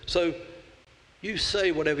truth. So you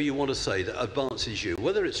say whatever you want to say that advances you,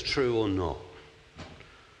 whether it's true or not.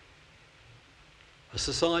 A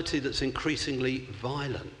society that's increasingly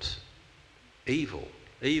violent, evil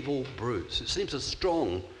brutes. It seems a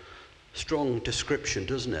strong description,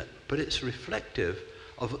 doesn't it? But it's reflective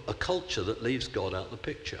of a culture that leaves God out of the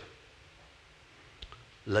picture.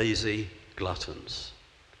 Lazy gluttons.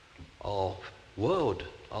 Our world,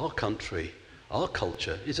 our country, our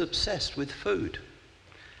culture is obsessed with food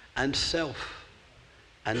and self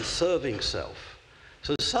and serving self.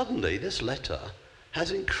 So suddenly this letter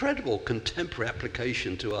has incredible contemporary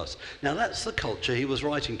application to us. Now that's the culture he was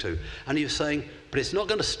writing to. And he was saying, but it's not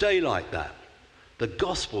going to stay like that. The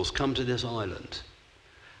gospel's come to this island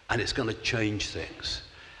and it's going to change things.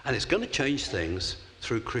 And it's going to change things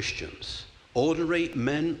through Christians. Ordinary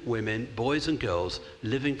men, women, boys and girls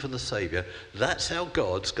living for the Saviour. That's how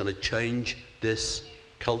God's going to change this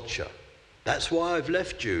culture. That's why I've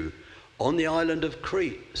left you on the island of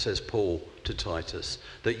Crete, says Paul to Titus,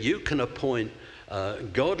 that you can appoint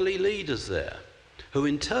godly leaders there, who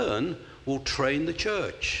in turn will train the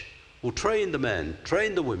church, will train the men,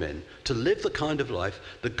 train the women to live the kind of life,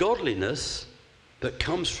 the godliness that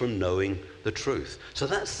comes from knowing the truth. So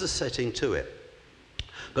that's the setting to it.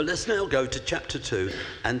 But let's now go to chapter 2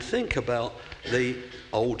 and think about the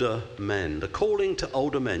older men, the calling to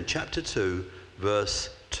older men, chapter 2, verse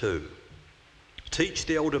 2. Teach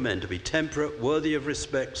the older men to be temperate, worthy of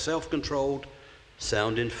respect, self-controlled,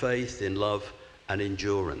 sound in faith, in love, and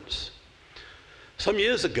endurance. Some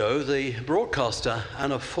years ago, the broadcaster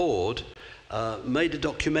Anna Ford made a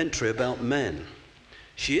documentary about men.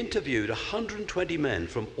 She interviewed 120 men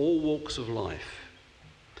from all walks of life,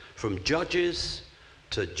 from judges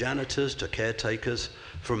to janitors to caretakers,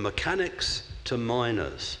 from mechanics to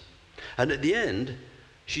miners. And at the end,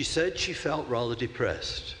 she said she felt rather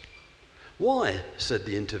depressed. Why, said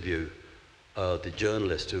the the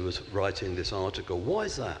journalist who was writing this article, why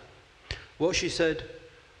is that? Well, she said,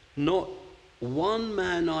 not one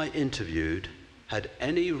man I interviewed had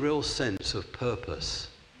any real sense of purpose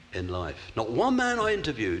in life. Not one man I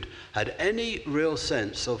interviewed had any real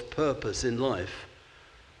sense of purpose in life.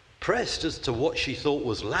 Pressed as to what she thought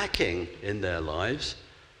was lacking in their lives,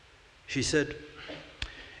 she said,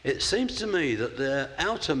 it seems to me that their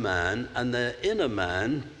outer man and their inner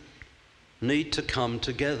man need to come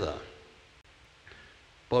together.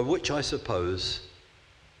 By which I suppose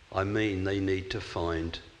I mean they need to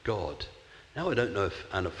find God. Now I don't know if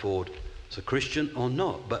Anna Ford is a Christian or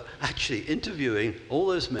not, but actually interviewing all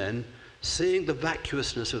those men, seeing the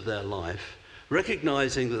vacuousness of their life,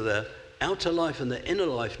 recognizing that their outer life and their inner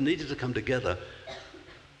life needed to come together,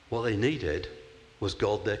 what they needed was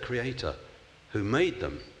God, their creator, who made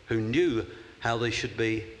them, who knew how they should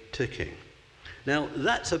be ticking. Now,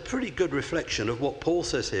 that's a pretty good reflection of what Paul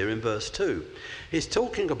says here in verse 2. He's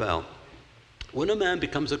talking about when a man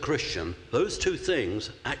becomes a Christian, those two things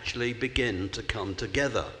actually begin to come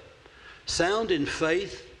together. Sound in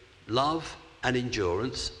faith, love, and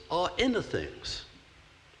endurance are inner things.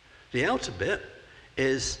 The outer bit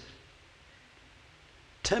is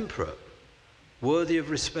temperate, worthy of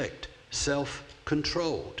respect,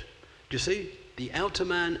 self-controlled. Do you see? The outer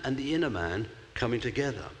man and the inner man coming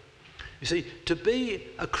together. You see, to be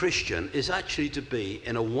a Christian is actually to be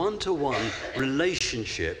in a one-to-one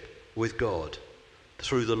relationship with God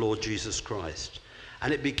through the Lord Jesus Christ.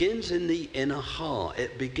 And it begins in the inner heart.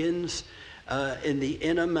 It begins in the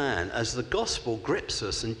inner man as the gospel grips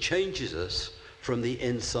us and changes us from the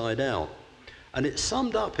inside out. And it's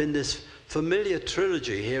summed up in this familiar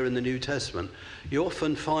trilogy here in the New Testament. You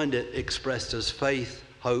often find it expressed as faith,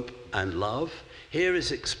 hope, and love. Here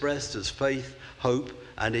is expressed as faith, hope,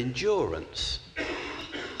 and endurance.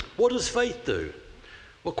 What does faith do?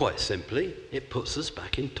 Well, quite simply, it puts us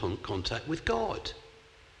back in contact with God.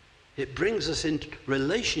 It brings us in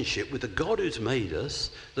relationship with the God who's made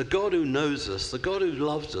us, the God who knows us, the God who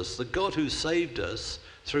loves us, the God who saved us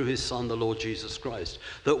through his Son, the Lord Jesus Christ,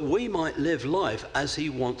 that we might live life as he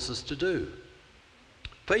wants us to do.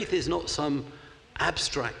 Faith is not some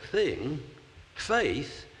abstract thing.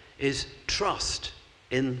 Faith is trust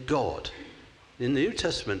in God. In the New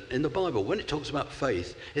Testament, in the Bible, when it talks about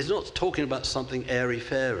faith, it's not talking about something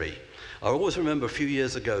airy-fairy. I always remember a few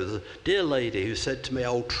years ago, the dear lady who said to me,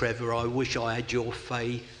 "Oh, Trevor, I wish I had your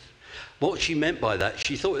faith." What she meant by that,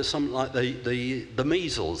 she thought it was something like the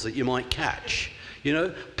measles that you might catch. You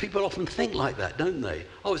know, people often think like that, don't they?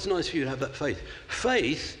 Oh, it's nice for you to have that faith.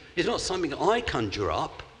 Faith is not something I conjure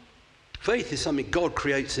up. Faith is something God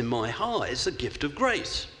creates in my heart. It's a gift of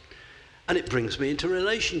grace. And it brings me into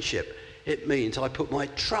relationship. It means I put my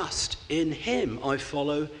trust in him. I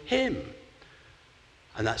follow him.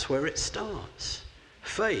 And that's where it starts.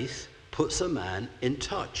 Faith puts a man in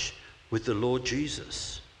touch with the Lord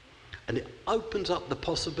Jesus. And it opens up the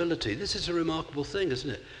possibility. This is a remarkable thing, isn't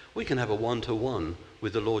it? We can have a one-to-one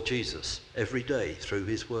with the Lord Jesus every day through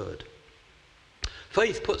his word.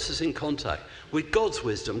 Faith puts us in contact with God's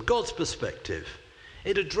wisdom, God's perspective.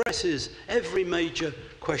 It addresses every major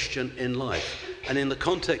question in life. And in the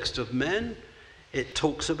context of men, it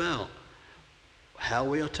talks about how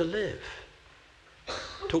we are to live.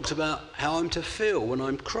 talks about how I'm to feel when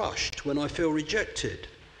I'm crushed, when I feel rejected.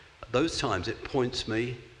 At those times it points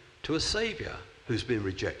me to a Saviour who's been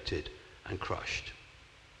rejected and crushed.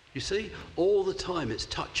 You see, all the time it's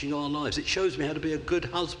touching our lives. It shows me how to be a good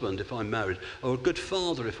husband if I'm married, or a good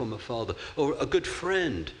father if I'm a father, or a good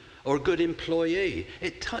friend, or a good employee.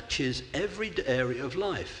 It touches every area of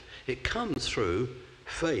life. It comes through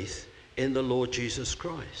faith in the Lord Jesus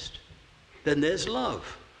Christ. Then there's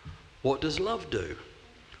love. What does love do?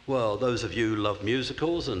 Well, those of you who love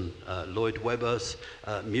musicals and Lloyd Webber's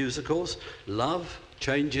musicals, love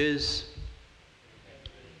changes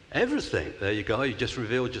everything. There you go. You just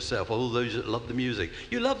revealed yourself. All those that love the music.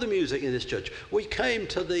 You love the music in this church. We came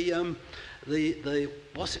to the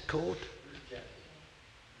what's it called?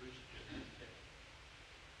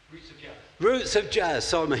 Roots of Jazz.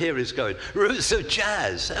 Sorry, my hearing's going. Roots of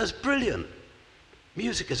Jazz. That was brilliant.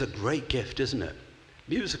 Music is a great gift, isn't it?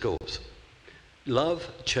 Musicals. Love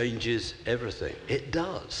changes everything. It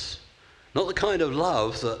does. Not the kind of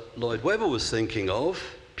love that Lloyd Webber was thinking of,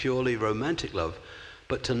 purely romantic love,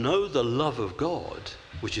 but to know the love of God,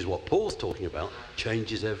 which is what Paul's talking about,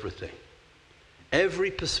 changes everything. Every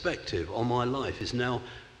perspective on my life is now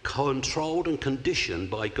controlled and conditioned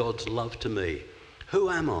by God's love to me. Who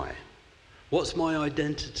am I? What's my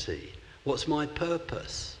identity? What's my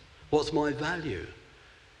purpose? What's my value?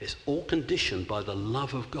 It's all conditioned by the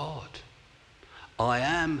love of God. I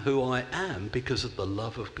am who I am because of the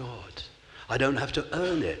love of God. I don't have to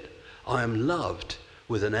earn it. I am loved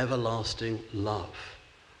with an everlasting love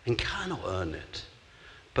and cannot earn it.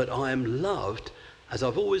 But I am loved as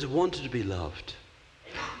I've always wanted to be loved.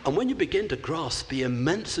 And when you begin to grasp the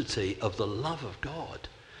immensity of the love of God,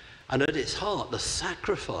 and at its heart, the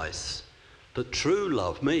sacrifice that true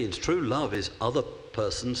love means, true love is other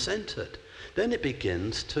person-centered, then it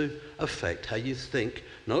begins to affect how you think,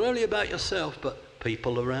 not only about yourself, but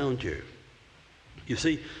people around you. You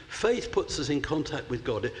see, faith puts us in contact with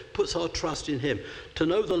God. It puts our trust in him. To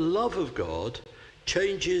know the love of God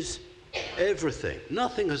changes everything.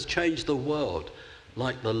 Nothing has changed the world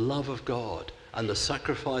like the love of God and the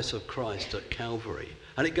sacrifice of Christ at Calvary.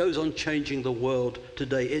 And it goes on changing the world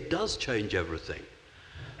today. It does change everything.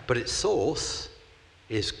 But its source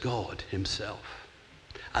is God himself.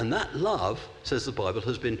 And that love, says the Bible,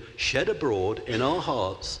 has been shed abroad in our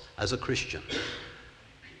hearts as a Christian.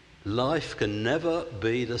 Life can never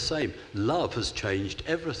be the same. Love has changed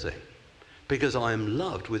everything because I am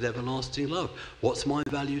loved with everlasting love. What's my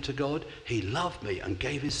value to God? He loved me and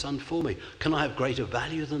gave his son for me. Can I have greater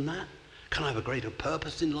value than that? Can I have a greater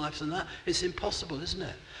purpose in life than that? It's impossible, isn't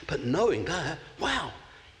it? But knowing that, wow,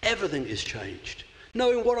 everything is changed.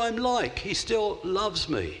 Knowing what I'm like, he still loves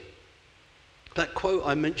me. That quote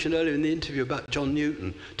I mentioned earlier in the interview about John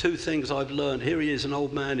Newton, 2 things I've learned. Here he is, an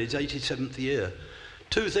old man, his 87th year.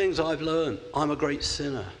 2 things I've learned. I'm a great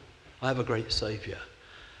sinner. I have a great Saviour.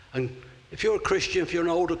 And if you're a Christian, if you're an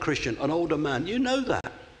older Christian, an older man, you know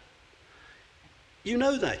that. You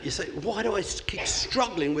know that. You say, why do I keep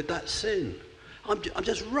struggling with that sin? I'm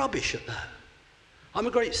just rubbish at that. I'm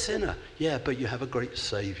a great sinner. Yeah, but you have a great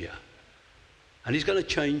Saviour. And he's going to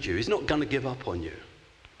change you. He's not going to give up on you.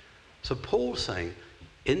 So Paul's saying,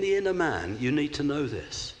 in the inner man, you need to know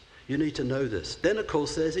this. You need to know this. Then, of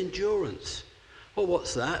course, there's endurance. Well,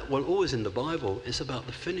 what's that? Well, always in the Bible, it's about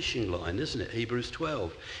the finishing line, isn't it? Hebrews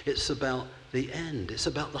 12. It's about the end. It's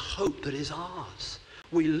about the hope that is ours.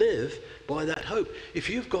 We live by that hope. If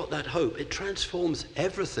you've got that hope, it transforms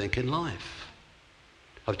everything in life.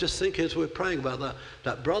 I was just thinking as we were praying about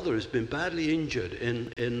that brother who's been badly injured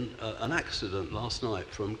in an accident last night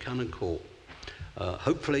from Cannon Court.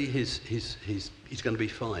 Hopefully he's going to be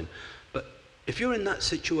fine. But if you're in that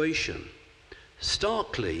situation,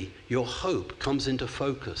 starkly your hope comes into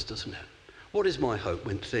focus, doesn't it? What is my hope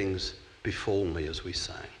when things befall me, as we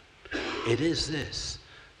sang? It is this,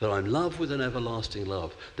 that I'm loved with an everlasting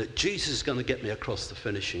love, that Jesus is going to get me across the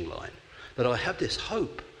finishing line, that I have this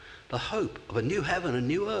hope, the hope of a new heaven, a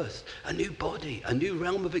new earth, a new body, a new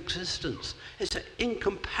realm of existence. It's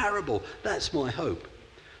incomparable. That's my hope.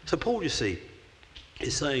 So Paul, you see,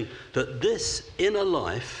 is saying that this inner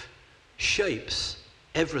life shapes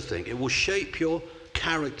everything. It will shape your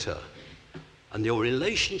character, and your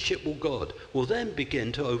relationship with God will then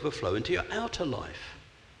begin to overflow into your outer life.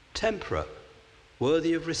 Temperate,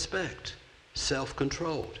 worthy of respect,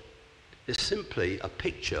 self-controlled. It's simply a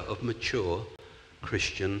picture of mature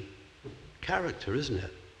Christian character, isn't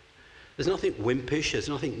it? There's nothing wimpish, there's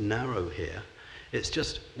nothing narrow here. It's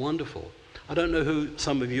just wonderful. I don't know who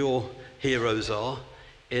some of your heroes are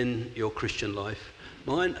in your Christian life.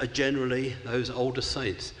 Mine are generally those older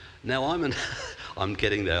saints. Now I'm I'm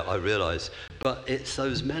getting there, I realise. But it's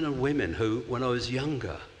those men and women who, when I was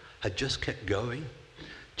younger, had just kept going,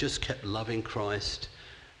 just kept loving Christ.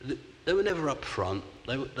 They were never up front.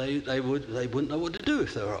 They wouldn't know what to do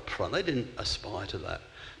if they were up front. They didn't aspire to that.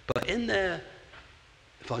 But in their,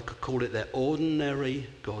 if I could call it their ordinary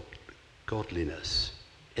godliness,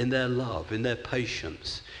 in their love, in their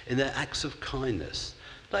patience, in their acts of kindness,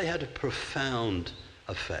 they had a profound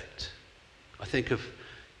effect. I think of,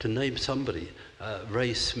 to name somebody,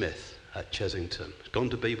 Ray Smith at Chesington. He's gone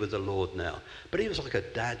to be with the Lord now. But he was like a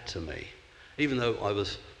dad to me. Even though I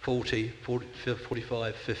was 40,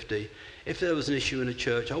 45, 50, if there was an issue in a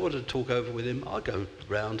church, I wanted to talk over with him. I'd go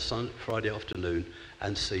round Friday afternoon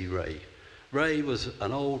and see Ray. Ray was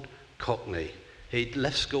an old Cockney. He'd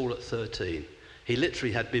left school at 13. He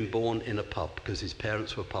literally had been born in a pub because his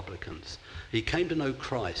parents were publicans. He came to know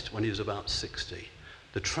Christ when he was about 60.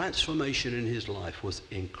 The transformation in his life was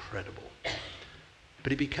incredible.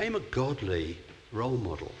 But he became a godly role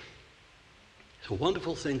model. It's a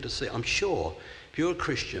wonderful thing to see. I'm sure if you're a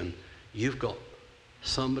Christian, you've got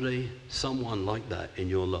someone like that in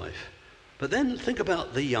your life. But then think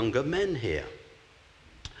about the younger men here.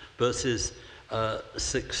 Verses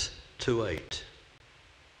 6 to 8.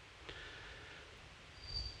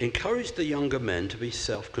 Encourage the younger men to be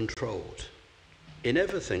self-controlled. In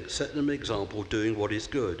everything, set them an example doing what is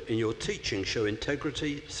good. In your teaching, show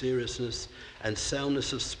integrity, seriousness, and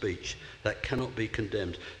soundness of speech that cannot be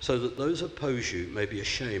condemned, so that those who oppose you may be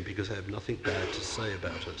ashamed because they have nothing bad to say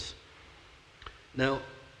about us. Now,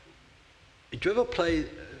 do you ever play,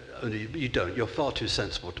 you don't, you're far too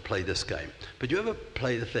sensible to play this game, but do you ever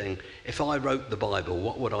play the thing, if I wrote the Bible,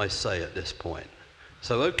 what would I say at this point?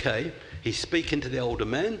 So, okay, he's speaking to the older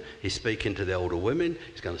men, he's speaking to the older women,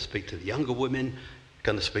 he's going to speak to the younger women,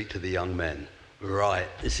 going to speak to the young men. Right,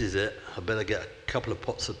 this is it. I better get a couple of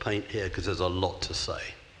pots of paint here because there's a lot to say.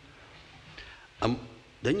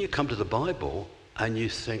 Then you come to the Bible and you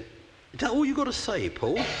think, is that all you've got to say,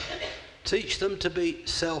 Paul? Teach them to be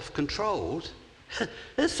self-controlled?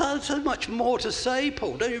 There's so much more to say,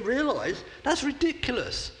 Paul. Don't you realise? That's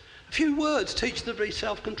ridiculous. A few words, teach them to be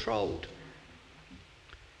self-controlled.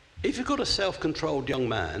 If you've got a self-controlled young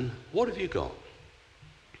man, what have you got?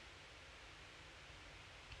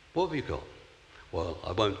 What have you got? Well,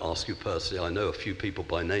 I won't ask you personally. I know a few people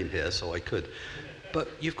by name here, so I could. But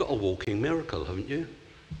you've got a walking miracle, haven't you?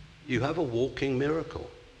 You have a walking miracle.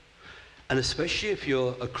 And especially if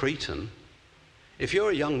you're a Cretan, if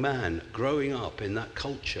you're a young man growing up in that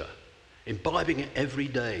culture, imbibing it every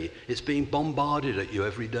day, it's being bombarded at you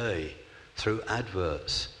every day through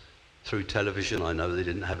adverts, through television. I know they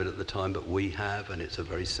didn't have it at the time, but we have, and it's a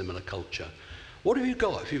very similar culture. What have you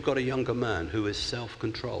got if you've got a younger man who is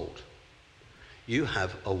self-controlled? You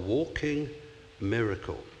have a walking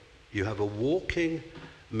miracle. You have a walking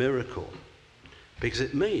miracle. Because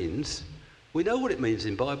it means, we know what it means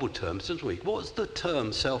in Bible terms, don't we? What's the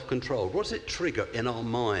term self-controlled? What does it trigger in our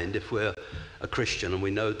mind if we're a Christian and we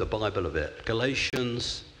know the Bible a bit?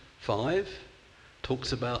 Galatians 5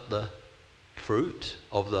 talks about the fruit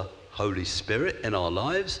of the Holy Spirit in our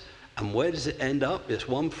lives. And where does it end up? It's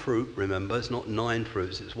one fruit, remember, it's not 9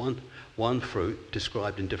 fruits, it's one fruit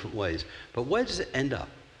described in different ways. But where does it end up?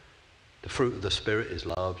 The fruit of the Spirit is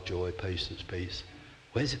love, joy, patience, peace.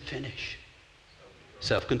 Where does it finish?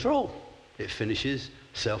 Self-control. It finishes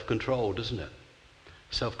self-control, doesn't it?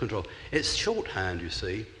 Self-control. It's shorthand, you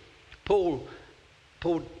see. Paul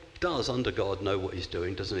does, under God, know what he's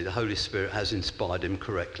doing, doesn't he? The Holy Spirit has inspired him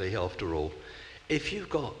correctly, after all. If you've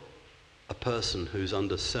got a person who's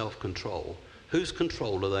under self-control, whose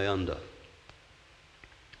control are they under?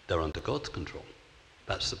 They're under God's control.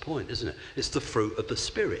 That's the point, isn't it? It's the fruit of the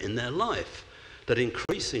Spirit in their life. That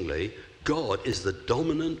increasingly, God is the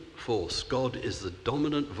dominant force. God is the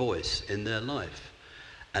dominant voice in their life.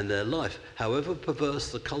 And their life, however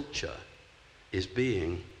perverse the culture, is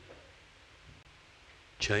being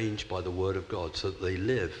changed by the Word of God so that they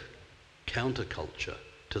live counterculture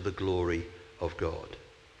to the glory of God.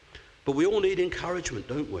 But we all need encouragement,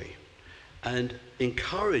 don't we? And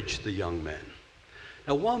encourage the young men.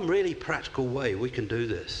 Now, one really practical way we can do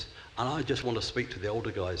this, and I just want to speak to the older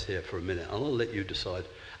guys here for a minute, and I'll let you decide.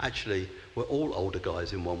 Actually, we're all older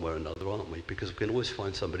guys in one way or another, aren't we? Because we can always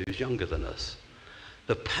find somebody who's younger than us.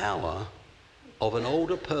 The power of an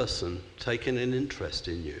older person taking an interest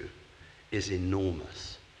in you is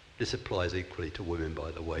enormous. This applies equally to women, by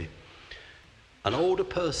the way. An older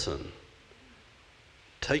person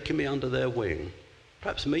taking me under their wing,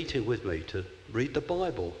 perhaps meeting with me to read the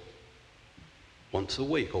Bible once a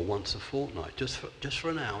week or once a fortnight, just for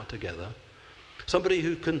an hour together. Somebody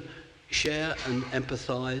who can, share and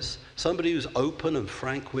empathize, somebody who's open and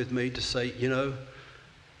frank with me to say, you know,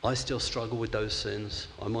 I still struggle with those sins.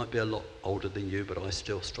 I might be a lot older than you, but I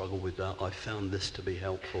still struggle with that. I found this to be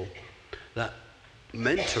helpful. That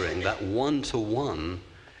mentoring, that one-to-one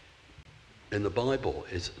in the Bible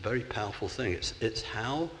is a very powerful thing. It's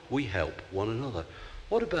how we help one another.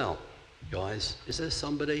 What about, guys, is there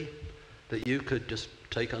somebody that you could just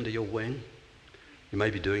take under your wing? You may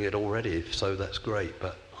be doing it already, if so, that's great,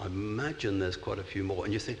 but I imagine there's quite a few more.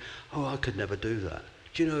 And you think, oh, I could never do that.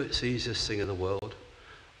 Do you know it's the easiest thing in the world?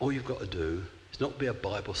 All you've got to do is not be a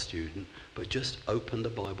Bible student, but just open the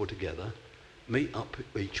Bible together, meet up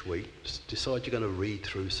each week, decide you're going to read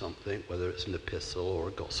through something, whether it's an epistle or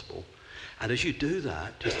a gospel. And as you do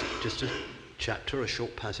that, just a chapter, a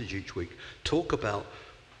short passage each week, talk about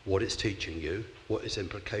what it's teaching you, what its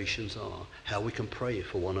implications are, how we can pray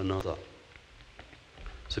for one another.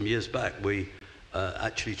 Some years back, we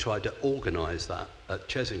actually tried to organise that at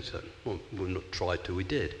Chesington. Well, we not tried to, we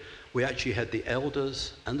did. We actually had the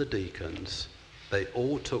elders and the deacons. They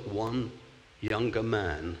all took one younger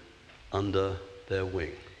man under their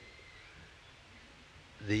wing.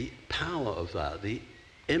 The power of that, the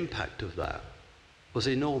impact of that was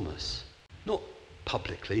enormous. Not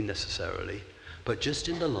publicly necessarily, but just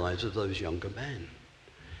in the lives of those younger men.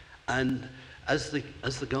 And as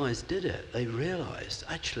the guys did it, they realized,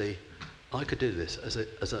 actually, I could do this.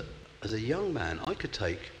 As a young man, I could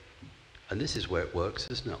take, and this is where it works,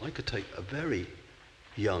 isn't it? I could take a very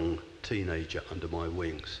young teenager under my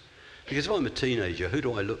wings. Because if I'm a teenager, who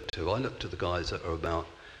do I look to? I look to the guys that are about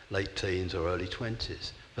late teens or early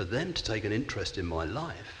 20s. For them to take an interest in my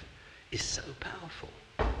life is so powerful.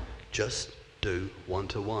 Just do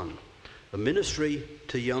one-to-one. The ministry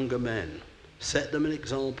to younger men. Set them an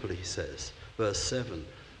example, he says, verse 7,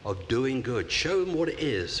 of doing good. Show them what it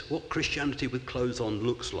is, what Christianity with clothes on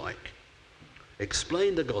looks like.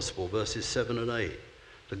 Explain the gospel, verses 7 and 8.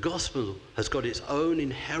 The gospel has got its own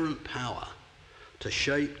inherent power to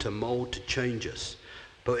shape, to mold, to change us.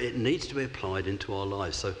 But it needs to be applied into our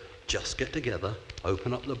lives. So just get together,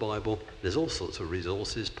 open up the Bible. There's all sorts of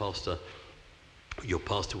resources. Your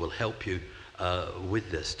pastor will help you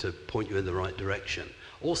with this to point you in the right direction.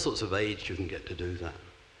 All sorts of aids you can get to do that.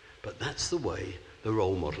 But that's the way the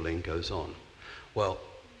role modeling goes on. Well,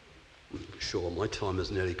 I'm sure my time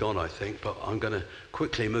is nearly gone, I think, but I'm going to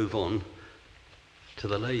quickly move on to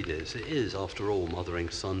the ladies. It is, after all, Mothering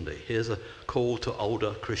Sunday. Here's a call to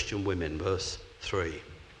older Christian women, verse 3.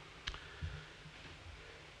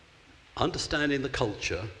 Understanding the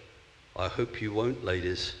culture, I hope you won't,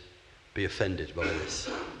 ladies, be offended by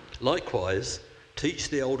this. Likewise, teach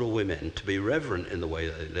the older women to be reverent in the way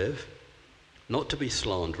they live, not to be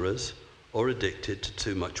slanderers or addicted to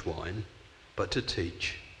too much wine, but to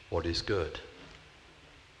teach what is good.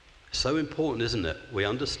 So important, isn't it? We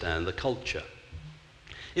understand the culture.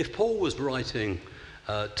 If Paul was writing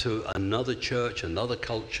to another church, another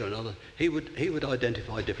culture, he would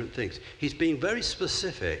identify different things. He's being very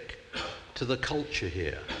specific to the culture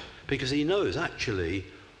here, because he knows actually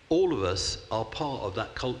all of us are part of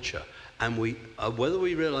that culture. And we, whether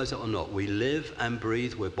we realize it or not, we live and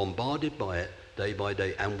breathe, we're bombarded by it day by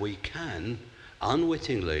day, and we can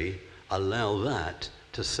unwittingly allow that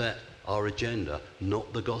to set our agenda,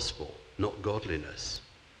 not the gospel, not godliness.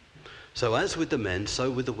 So as with the men,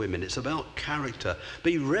 so with the women, it's about character.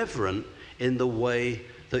 Be reverent in the way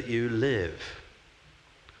that you live.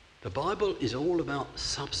 The Bible is all about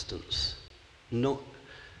substance, not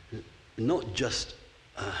just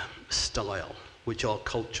style, which our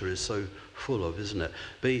culture is so full of, isn't it?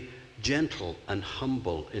 Be gentle and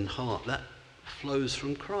humble in heart. That flows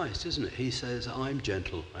from Christ, isn't it? He says, I'm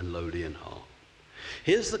gentle and lowly in heart.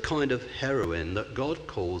 Here's the kind of heroine that God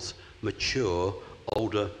calls mature,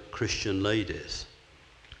 older Christian ladies.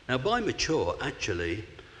 Now, by mature, actually,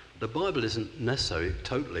 the Bible isn't necessarily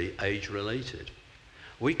totally age-related.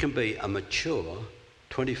 We can be a mature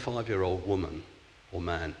 25-year-old woman or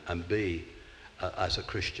man and be as a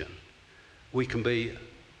Christian. We can be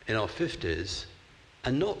in our 50s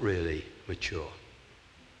and not really mature.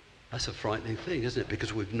 That's a frightening thing, isn't it?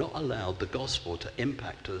 Because we've not allowed the gospel to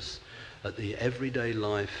impact us at the everyday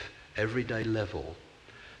life, everyday level.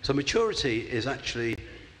 So maturity is actually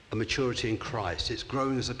a maturity in Christ. It's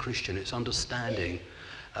growing as a Christian. It's understanding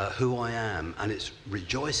who I am, and it's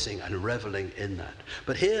rejoicing and reveling in that.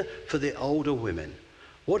 But here, for the older women,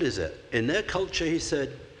 what is it? In their culture, he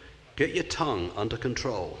said, get your tongue under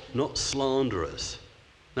control, not slanderers.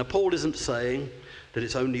 Now, Paul isn't saying that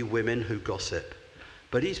it's only women who gossip,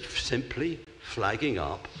 but he's simply flagging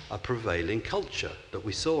up a prevailing culture that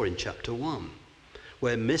we saw in chapter 1,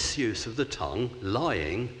 where misuse of the tongue,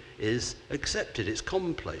 lying, is accepted, it's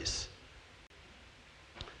commonplace.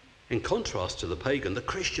 In contrast to the pagan, the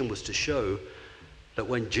Christian was to show that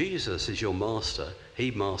when Jesus is your master,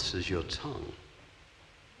 he masters your tongue.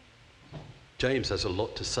 James has a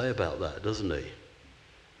lot to say about that, doesn't he?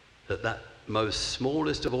 That most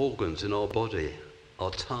smallest of organs in our body,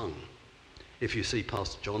 our tongue. If you see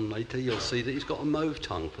Pastor John later, you'll see that he's got a mauve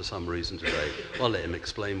tongue for some reason today. I'll let him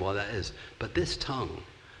explain why that is. But this tongue,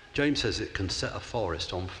 James says it can set a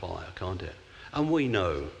forest on fire, can't it? And we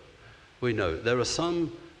know, there are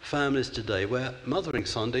some families today where Mothering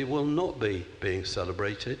Sunday will not be being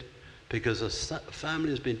celebrated because a family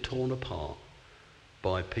has been torn apart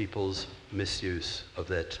by people's misuse of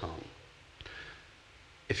their tongue.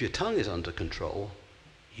 If your tongue is under control,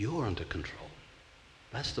 you're under control.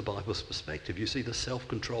 That's the Bible's perspective. You see, the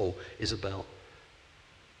self-control is about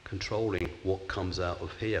controlling what comes out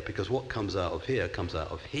of here, because what comes out of here comes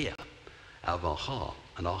out of here, out of our heart,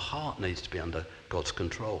 and our heart needs to be under God's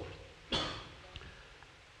control.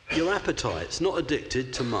 Your appetite's not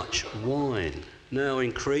addicted to much wine. Now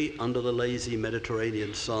in Crete, under the lazy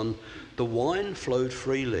Mediterranean sun, the wine flowed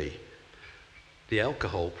freely. The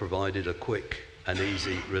alcohol provided a quick and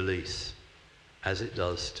easy release, as it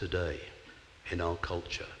does today in our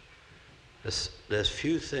culture. There's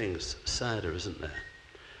few things sadder, isn't there,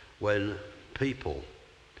 when people,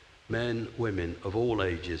 men, women of all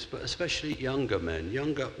ages, but especially younger men,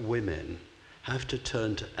 younger women, have to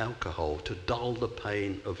turn to alcohol to dull the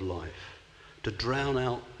pain of life, to drown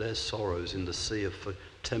out their sorrows in the sea of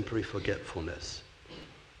temporary forgetfulness.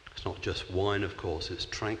 It's not just wine, of course, it's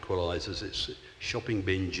tranquilizers, it's shopping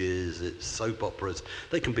binges, it's soap operas.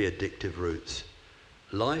 They can be addictive routes.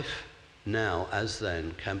 Life now, as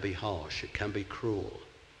then, can be harsh, it can be cruel.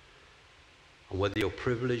 And whether you're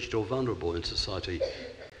privileged or vulnerable in society,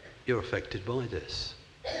 you're affected by this.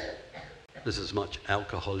 There's as much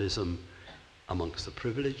alcoholism amongst the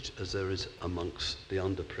privileged as there is amongst the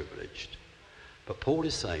underprivileged. But Paul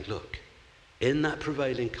is saying, look, in that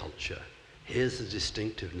prevailing culture, here's the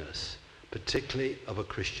distinctiveness, particularly of a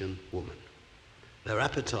Christian woman. Their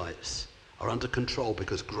appetites are under control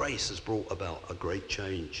because grace has brought about a great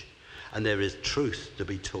change, and there is truth to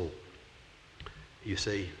be taught. You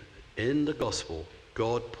see, in the gospel,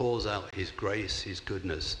 God pours out his grace, his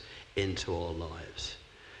goodness into our lives.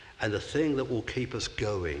 And the thing that will keep us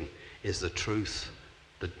going is the truth,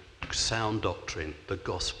 the sound doctrine, the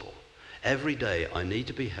gospel. Every day I need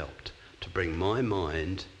to be helped to bring my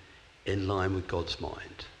mind in line with God's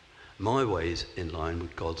mind, my ways in line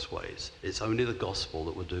with God's ways. It's only the gospel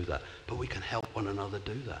that will do that, but we can help one another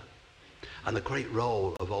do that. And the great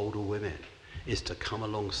role of older women is to come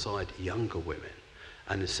alongside younger women.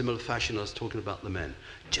 And in similar fashion, I was talking about the men,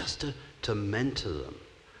 just to mentor them,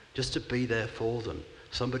 just to be there for them,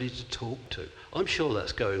 somebody to talk to. I'm sure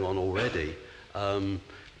that's going on already,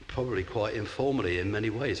 probably quite informally in many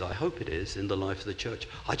ways. I hope it is in the life of the church.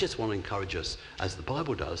 I just want to encourage us, as the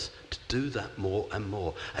Bible does, to do that more and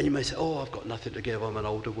more. And you may say, oh, I've got nothing to give. I'm an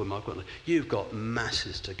older woman. You've got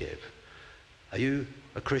masses to give. Are you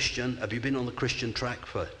a Christian? Have you been on the Christian track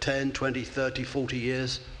for 10, 20, 30, 40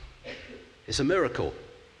 years? It's a miracle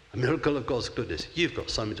of God's goodness. You've got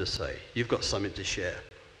something to say. You've got something to share.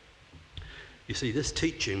 You see, this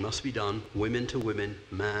teaching must be done women to women,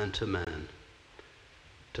 man to man,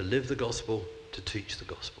 to live the gospel, to teach the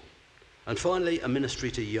gospel. And finally, a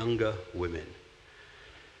ministry to younger women.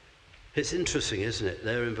 It's interesting, isn't it?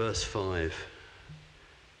 There in verse 5,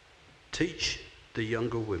 teach the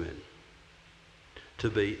younger women to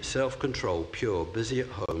be self-controlled, pure, busy at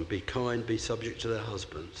home, be kind, be subject to their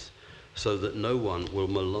husbands, so that no one will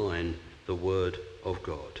malign the word of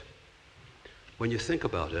God. When you think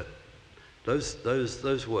about it,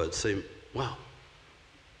 those words seem, wow,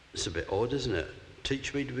 it's a bit odd, isn't it?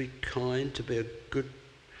 Teach me to be kind, to be a good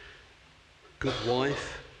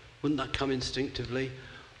wife. Wouldn't that come instinctively?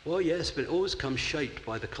 Well, yes, but it always comes shaped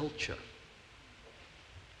by the culture.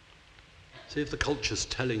 See, if the culture's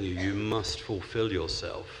telling you you must fulfill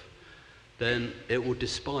yourself, then it will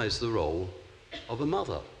despise the role of a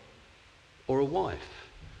mother or a wife.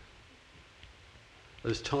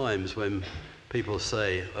 There's times when people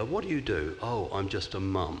say, what do you do? Oh, I'm just a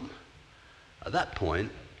mum. At that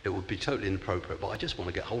point, it would be totally inappropriate, but I just want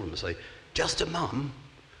to get hold of them and say, just a mum?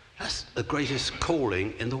 That's the greatest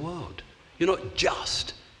calling in the world. You're not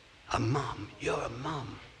just a mum, you're a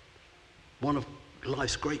mum. One of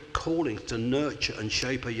life's great callings to nurture and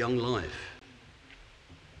shape a young life.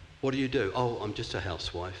 What do you do? Oh, I'm just a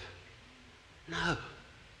housewife. No,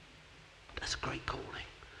 that's a great calling.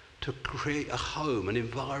 To create a home, an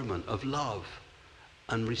environment of love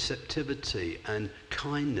and receptivity and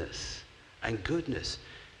kindness and goodness.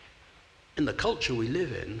 in the culture we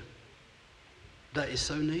live in, that is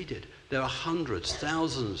so needed. There are hundreds,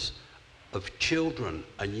 thousands of children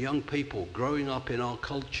and young people growing up in our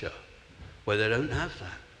culture where they don't have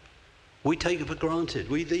that. We take it for granted.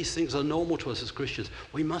 These things are normal to us as Christians.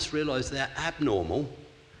 We must realize they're abnormal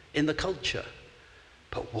in the culture.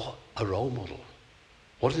 But what a role model.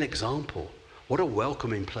 What an example. What a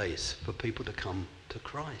welcoming place for people to come to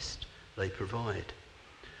Christ they provide.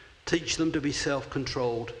 Teach them to be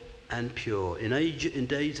self-controlled and pure. In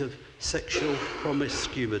days of sexual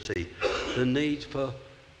promiscuity, the need for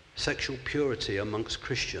sexual purity amongst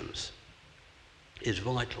Christians is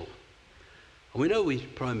vital. And we know we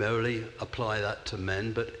primarily apply that to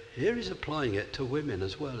men, but here he's applying it to women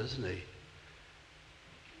as well, isn't he?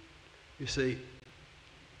 You see,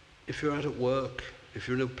 if you're out at work, if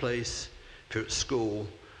you're in a place, if you're at school,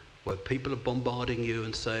 where people are bombarding you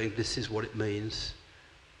and saying, this is what it means,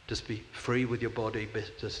 just be free with your body,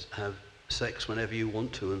 just have sex whenever you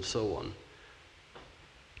want to, and so on.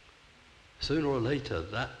 Sooner or later,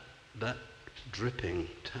 that dripping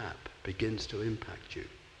tap begins to impact you.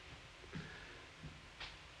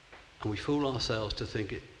 And we fool ourselves to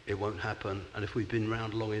think it won't happen, and if we've been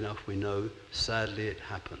around long enough, we know, sadly, it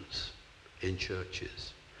happens in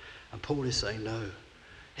churches. And Paul is saying, no,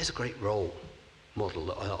 here's a great role model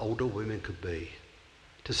that older women could be.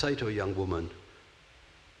 To say to a young woman,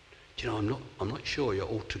 do you know, I'm not sure you're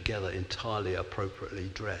altogether entirely appropriately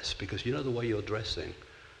dressed, because you know the way you're dressing,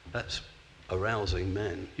 that's arousing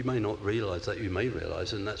men. You may not realize that, you may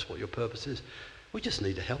realize, and that's what your purpose is. We just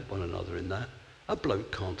need to help one another in that. A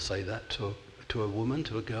bloke can't say that to a woman,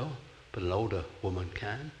 to a girl, but an older woman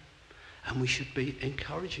can. And we should be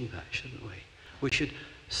encouraging that, shouldn't we? We should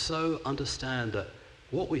so understand that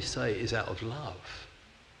what we say is out of love.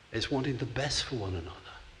 It's wanting the best for one another.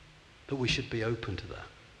 That we should be open to that.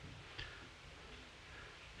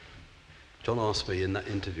 John asked me in that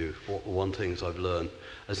interview what were one things I've learned.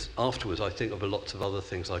 As afterwards, I think of lots of other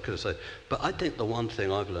things I could have said. But I think the one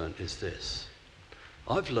thing I've learned is this.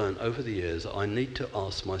 I've learned over the years that I need to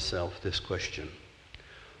ask myself this question.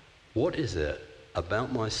 What is it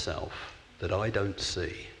about myself that I don't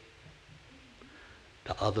see,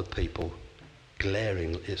 that other people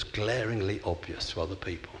it's glaringly obvious to other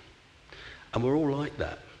people? And we're all like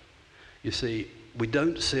that. You see, we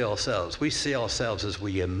don't see ourselves. We see ourselves as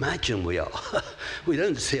we imagine we are. We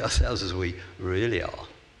don't see ourselves as we really are.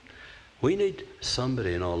 We need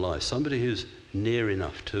somebody in our life, somebody who's near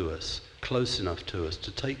enough to us, close enough to us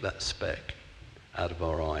to take that speck out of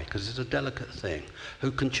our eye, because it's a delicate thing,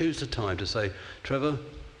 who can choose the time to say, Trevor,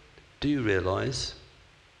 do you realize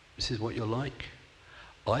this is what you're like?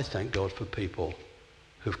 I thank God for people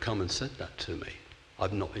who've come and said that to me.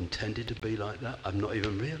 I've not intended to be like that. I've not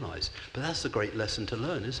even realized. But that's the great lesson to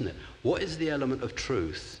learn, isn't it? What is the element of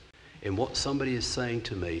truth in what somebody is saying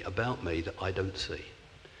to me about me that I don't see?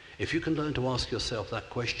 If you can learn to ask yourself that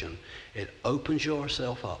question, it opens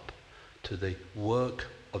yourself up to the work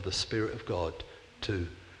of the Spirit of God to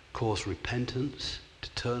cause repentance, to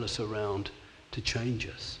turn us around, to change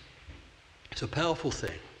us. It's a powerful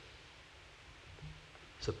thing.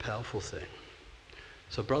 It's a powerful thing.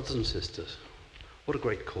 So brothers and sisters, what a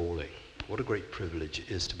great calling, what a great privilege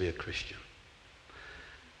it is to be a Christian.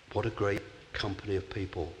 What a great company of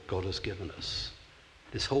people God has given us.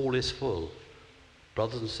 This hall is full.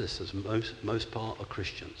 Brothers and sisters, most part are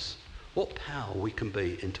Christians. What power we can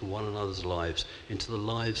be into one another's lives, into the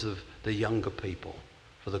lives of the younger people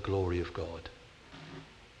for the glory of God.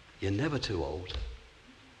 You're never too old,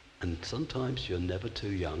 and sometimes you're never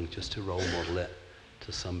too young just to role model it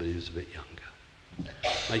to somebody who's a bit younger.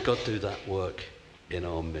 May God do that work in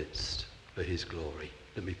our midst for his glory.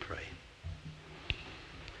 Let me pray.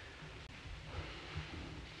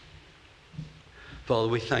 Father,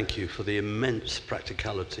 we thank you for the immense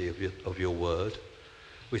practicality of your word.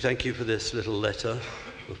 We thank you for this little letter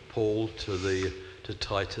of Paul to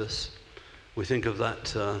Titus. We think of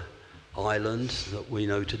that island that we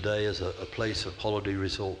know today as a place of holiday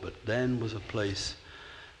resort, but then was a place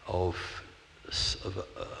of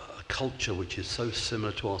a culture which is so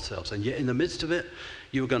similar to ourselves. And yet in the midst of it,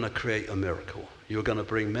 you were going to create a miracle. You were going to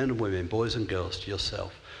bring men and women, boys and girls to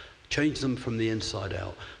yourself, change them from the inside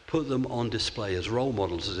out, put them on display as role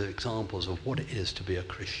models, as examples of what it is to be a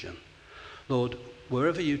Christian. Lord,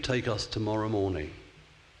 wherever you take us tomorrow morning,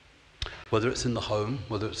 whether it's in the home,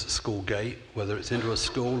 whether it's a school gate, whether it's into a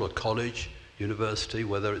school or college, university,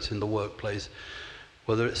 whether it's in the workplace,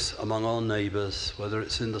 whether it's among our neighbours, whether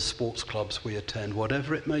it's in the sports clubs we attend,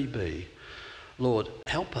 whatever it may be, Lord,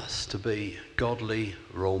 help us to be godly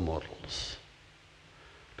role models.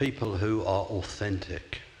 People who are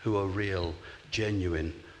authentic, who are real,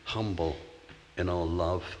 genuine, humble in our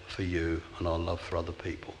love for you and our love for other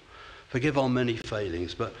people. Forgive our many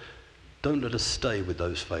failings, but don't let us stay with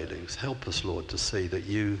those failings. Help us, Lord, to see that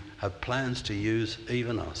you have plans to use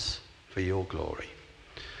even us for your glory.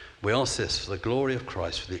 We ask this for the glory of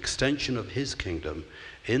Christ, for the extension of his kingdom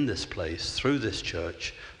in this place, through this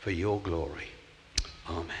church, for your glory.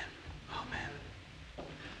 Amen. Amen.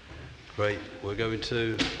 Great. We're going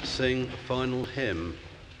to sing a final hymn,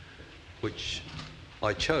 which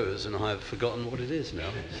I chose, and I have forgotten what it is now.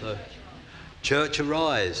 So, Church,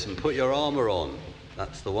 arise and put your armour on.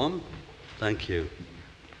 That's the one. Thank you.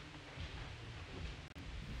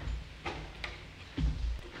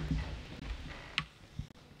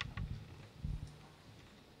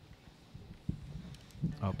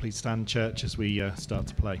 Oh, please stand, church, as we start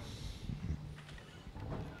to play.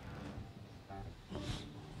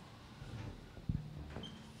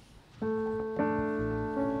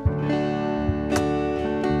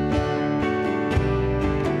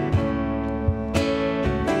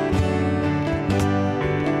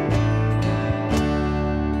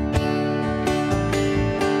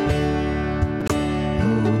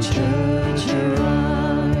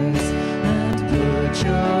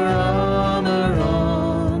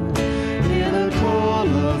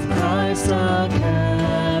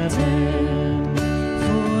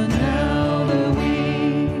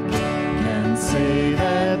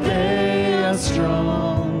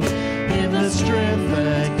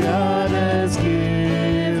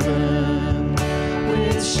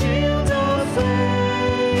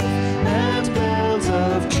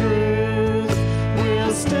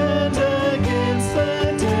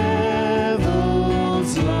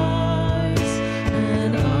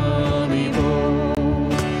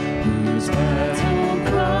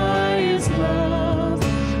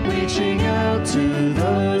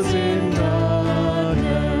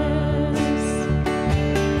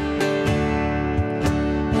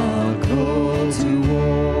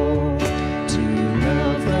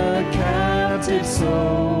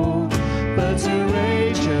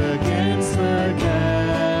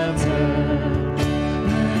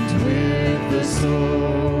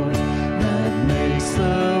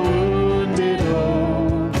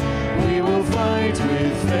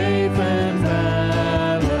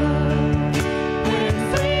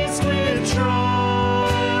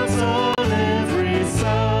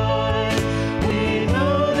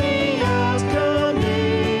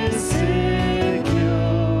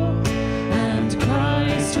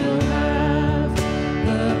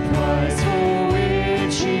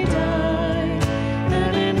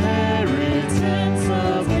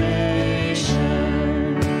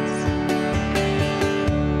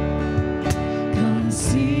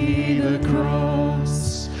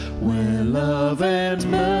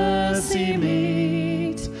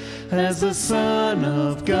 The Son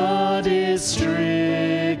of God is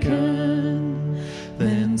stricken,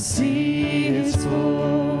 then see its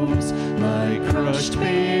foes lie crushed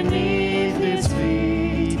beneath its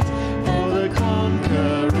feet, for the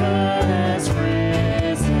conqueror has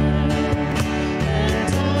risen.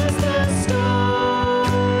 And as the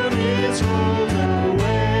stone is rolled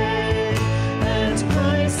away, and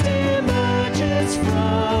Christ emerges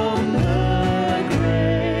from the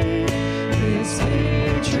grave, his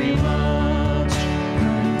victory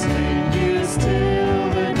till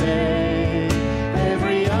the day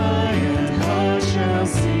every eye and heart shall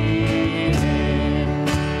see him.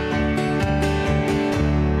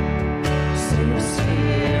 So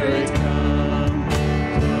Spirit come,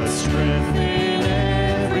 put strength in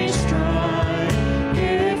every stride,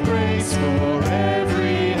 give grace for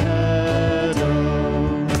every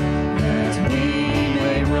hurdle, that we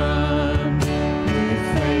may run with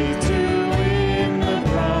faith to win the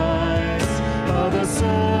prize of the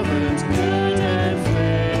servant good.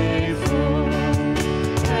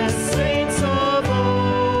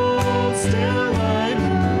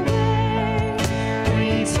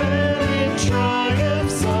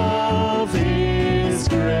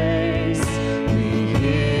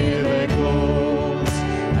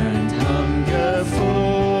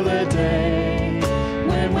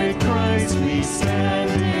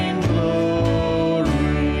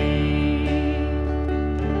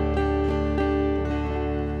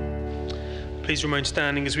 Please remain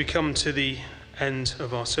standing as we come to the end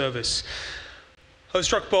of our service. I was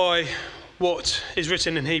struck by what is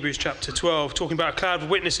written in Hebrews chapter 12, talking about a cloud of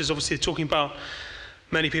witnesses. Obviously, talking about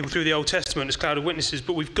many people through the Old Testament as cloud of witnesses,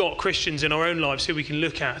 but we've got Christians in our own lives who we can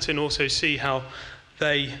look at and also see how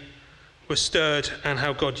they were stirred and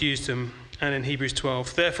how God used them. And in Hebrews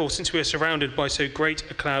 12, therefore, since we are surrounded by so great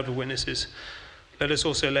a cloud of witnesses, let us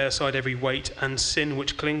also lay aside every weight and sin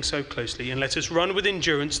which clings so closely, and let us run with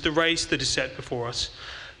endurance the race that is set before us,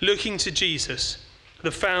 looking to Jesus,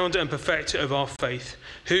 the founder and perfecter of our faith,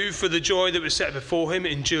 who for the joy that was set before him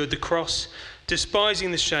endured the cross,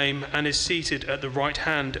 despising the shame, and is seated at the right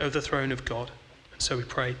hand of the throne of God. And so we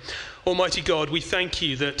pray. Almighty God, we thank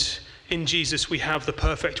you that in Jesus we have the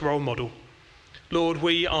perfect role model. Lord,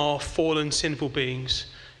 we are fallen, sinful beings,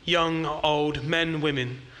 young, old, men,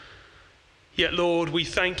 women. Yet, Lord, we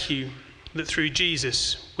thank you that through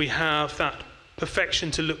Jesus we have that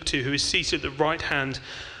perfection to look to, who is seated at the right hand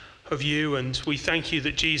of you. And we thank you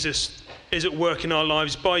that Jesus is at work in our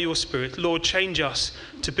lives by your Spirit. Lord, change us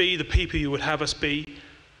to be the people you would have us be,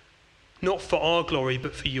 not for our glory,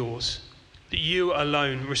 but for yours. That you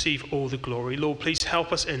alone receive all the glory. Lord, please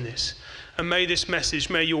help us in this. And may this message,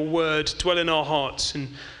 may your word dwell in our hearts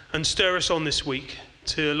and stir us on this week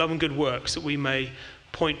to love and good works, that we may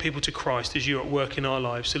point people to Christ as you're at work in our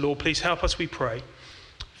lives. So Lord, please help us, we pray.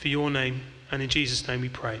 For your name and in Jesus' name we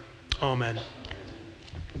pray. Amen.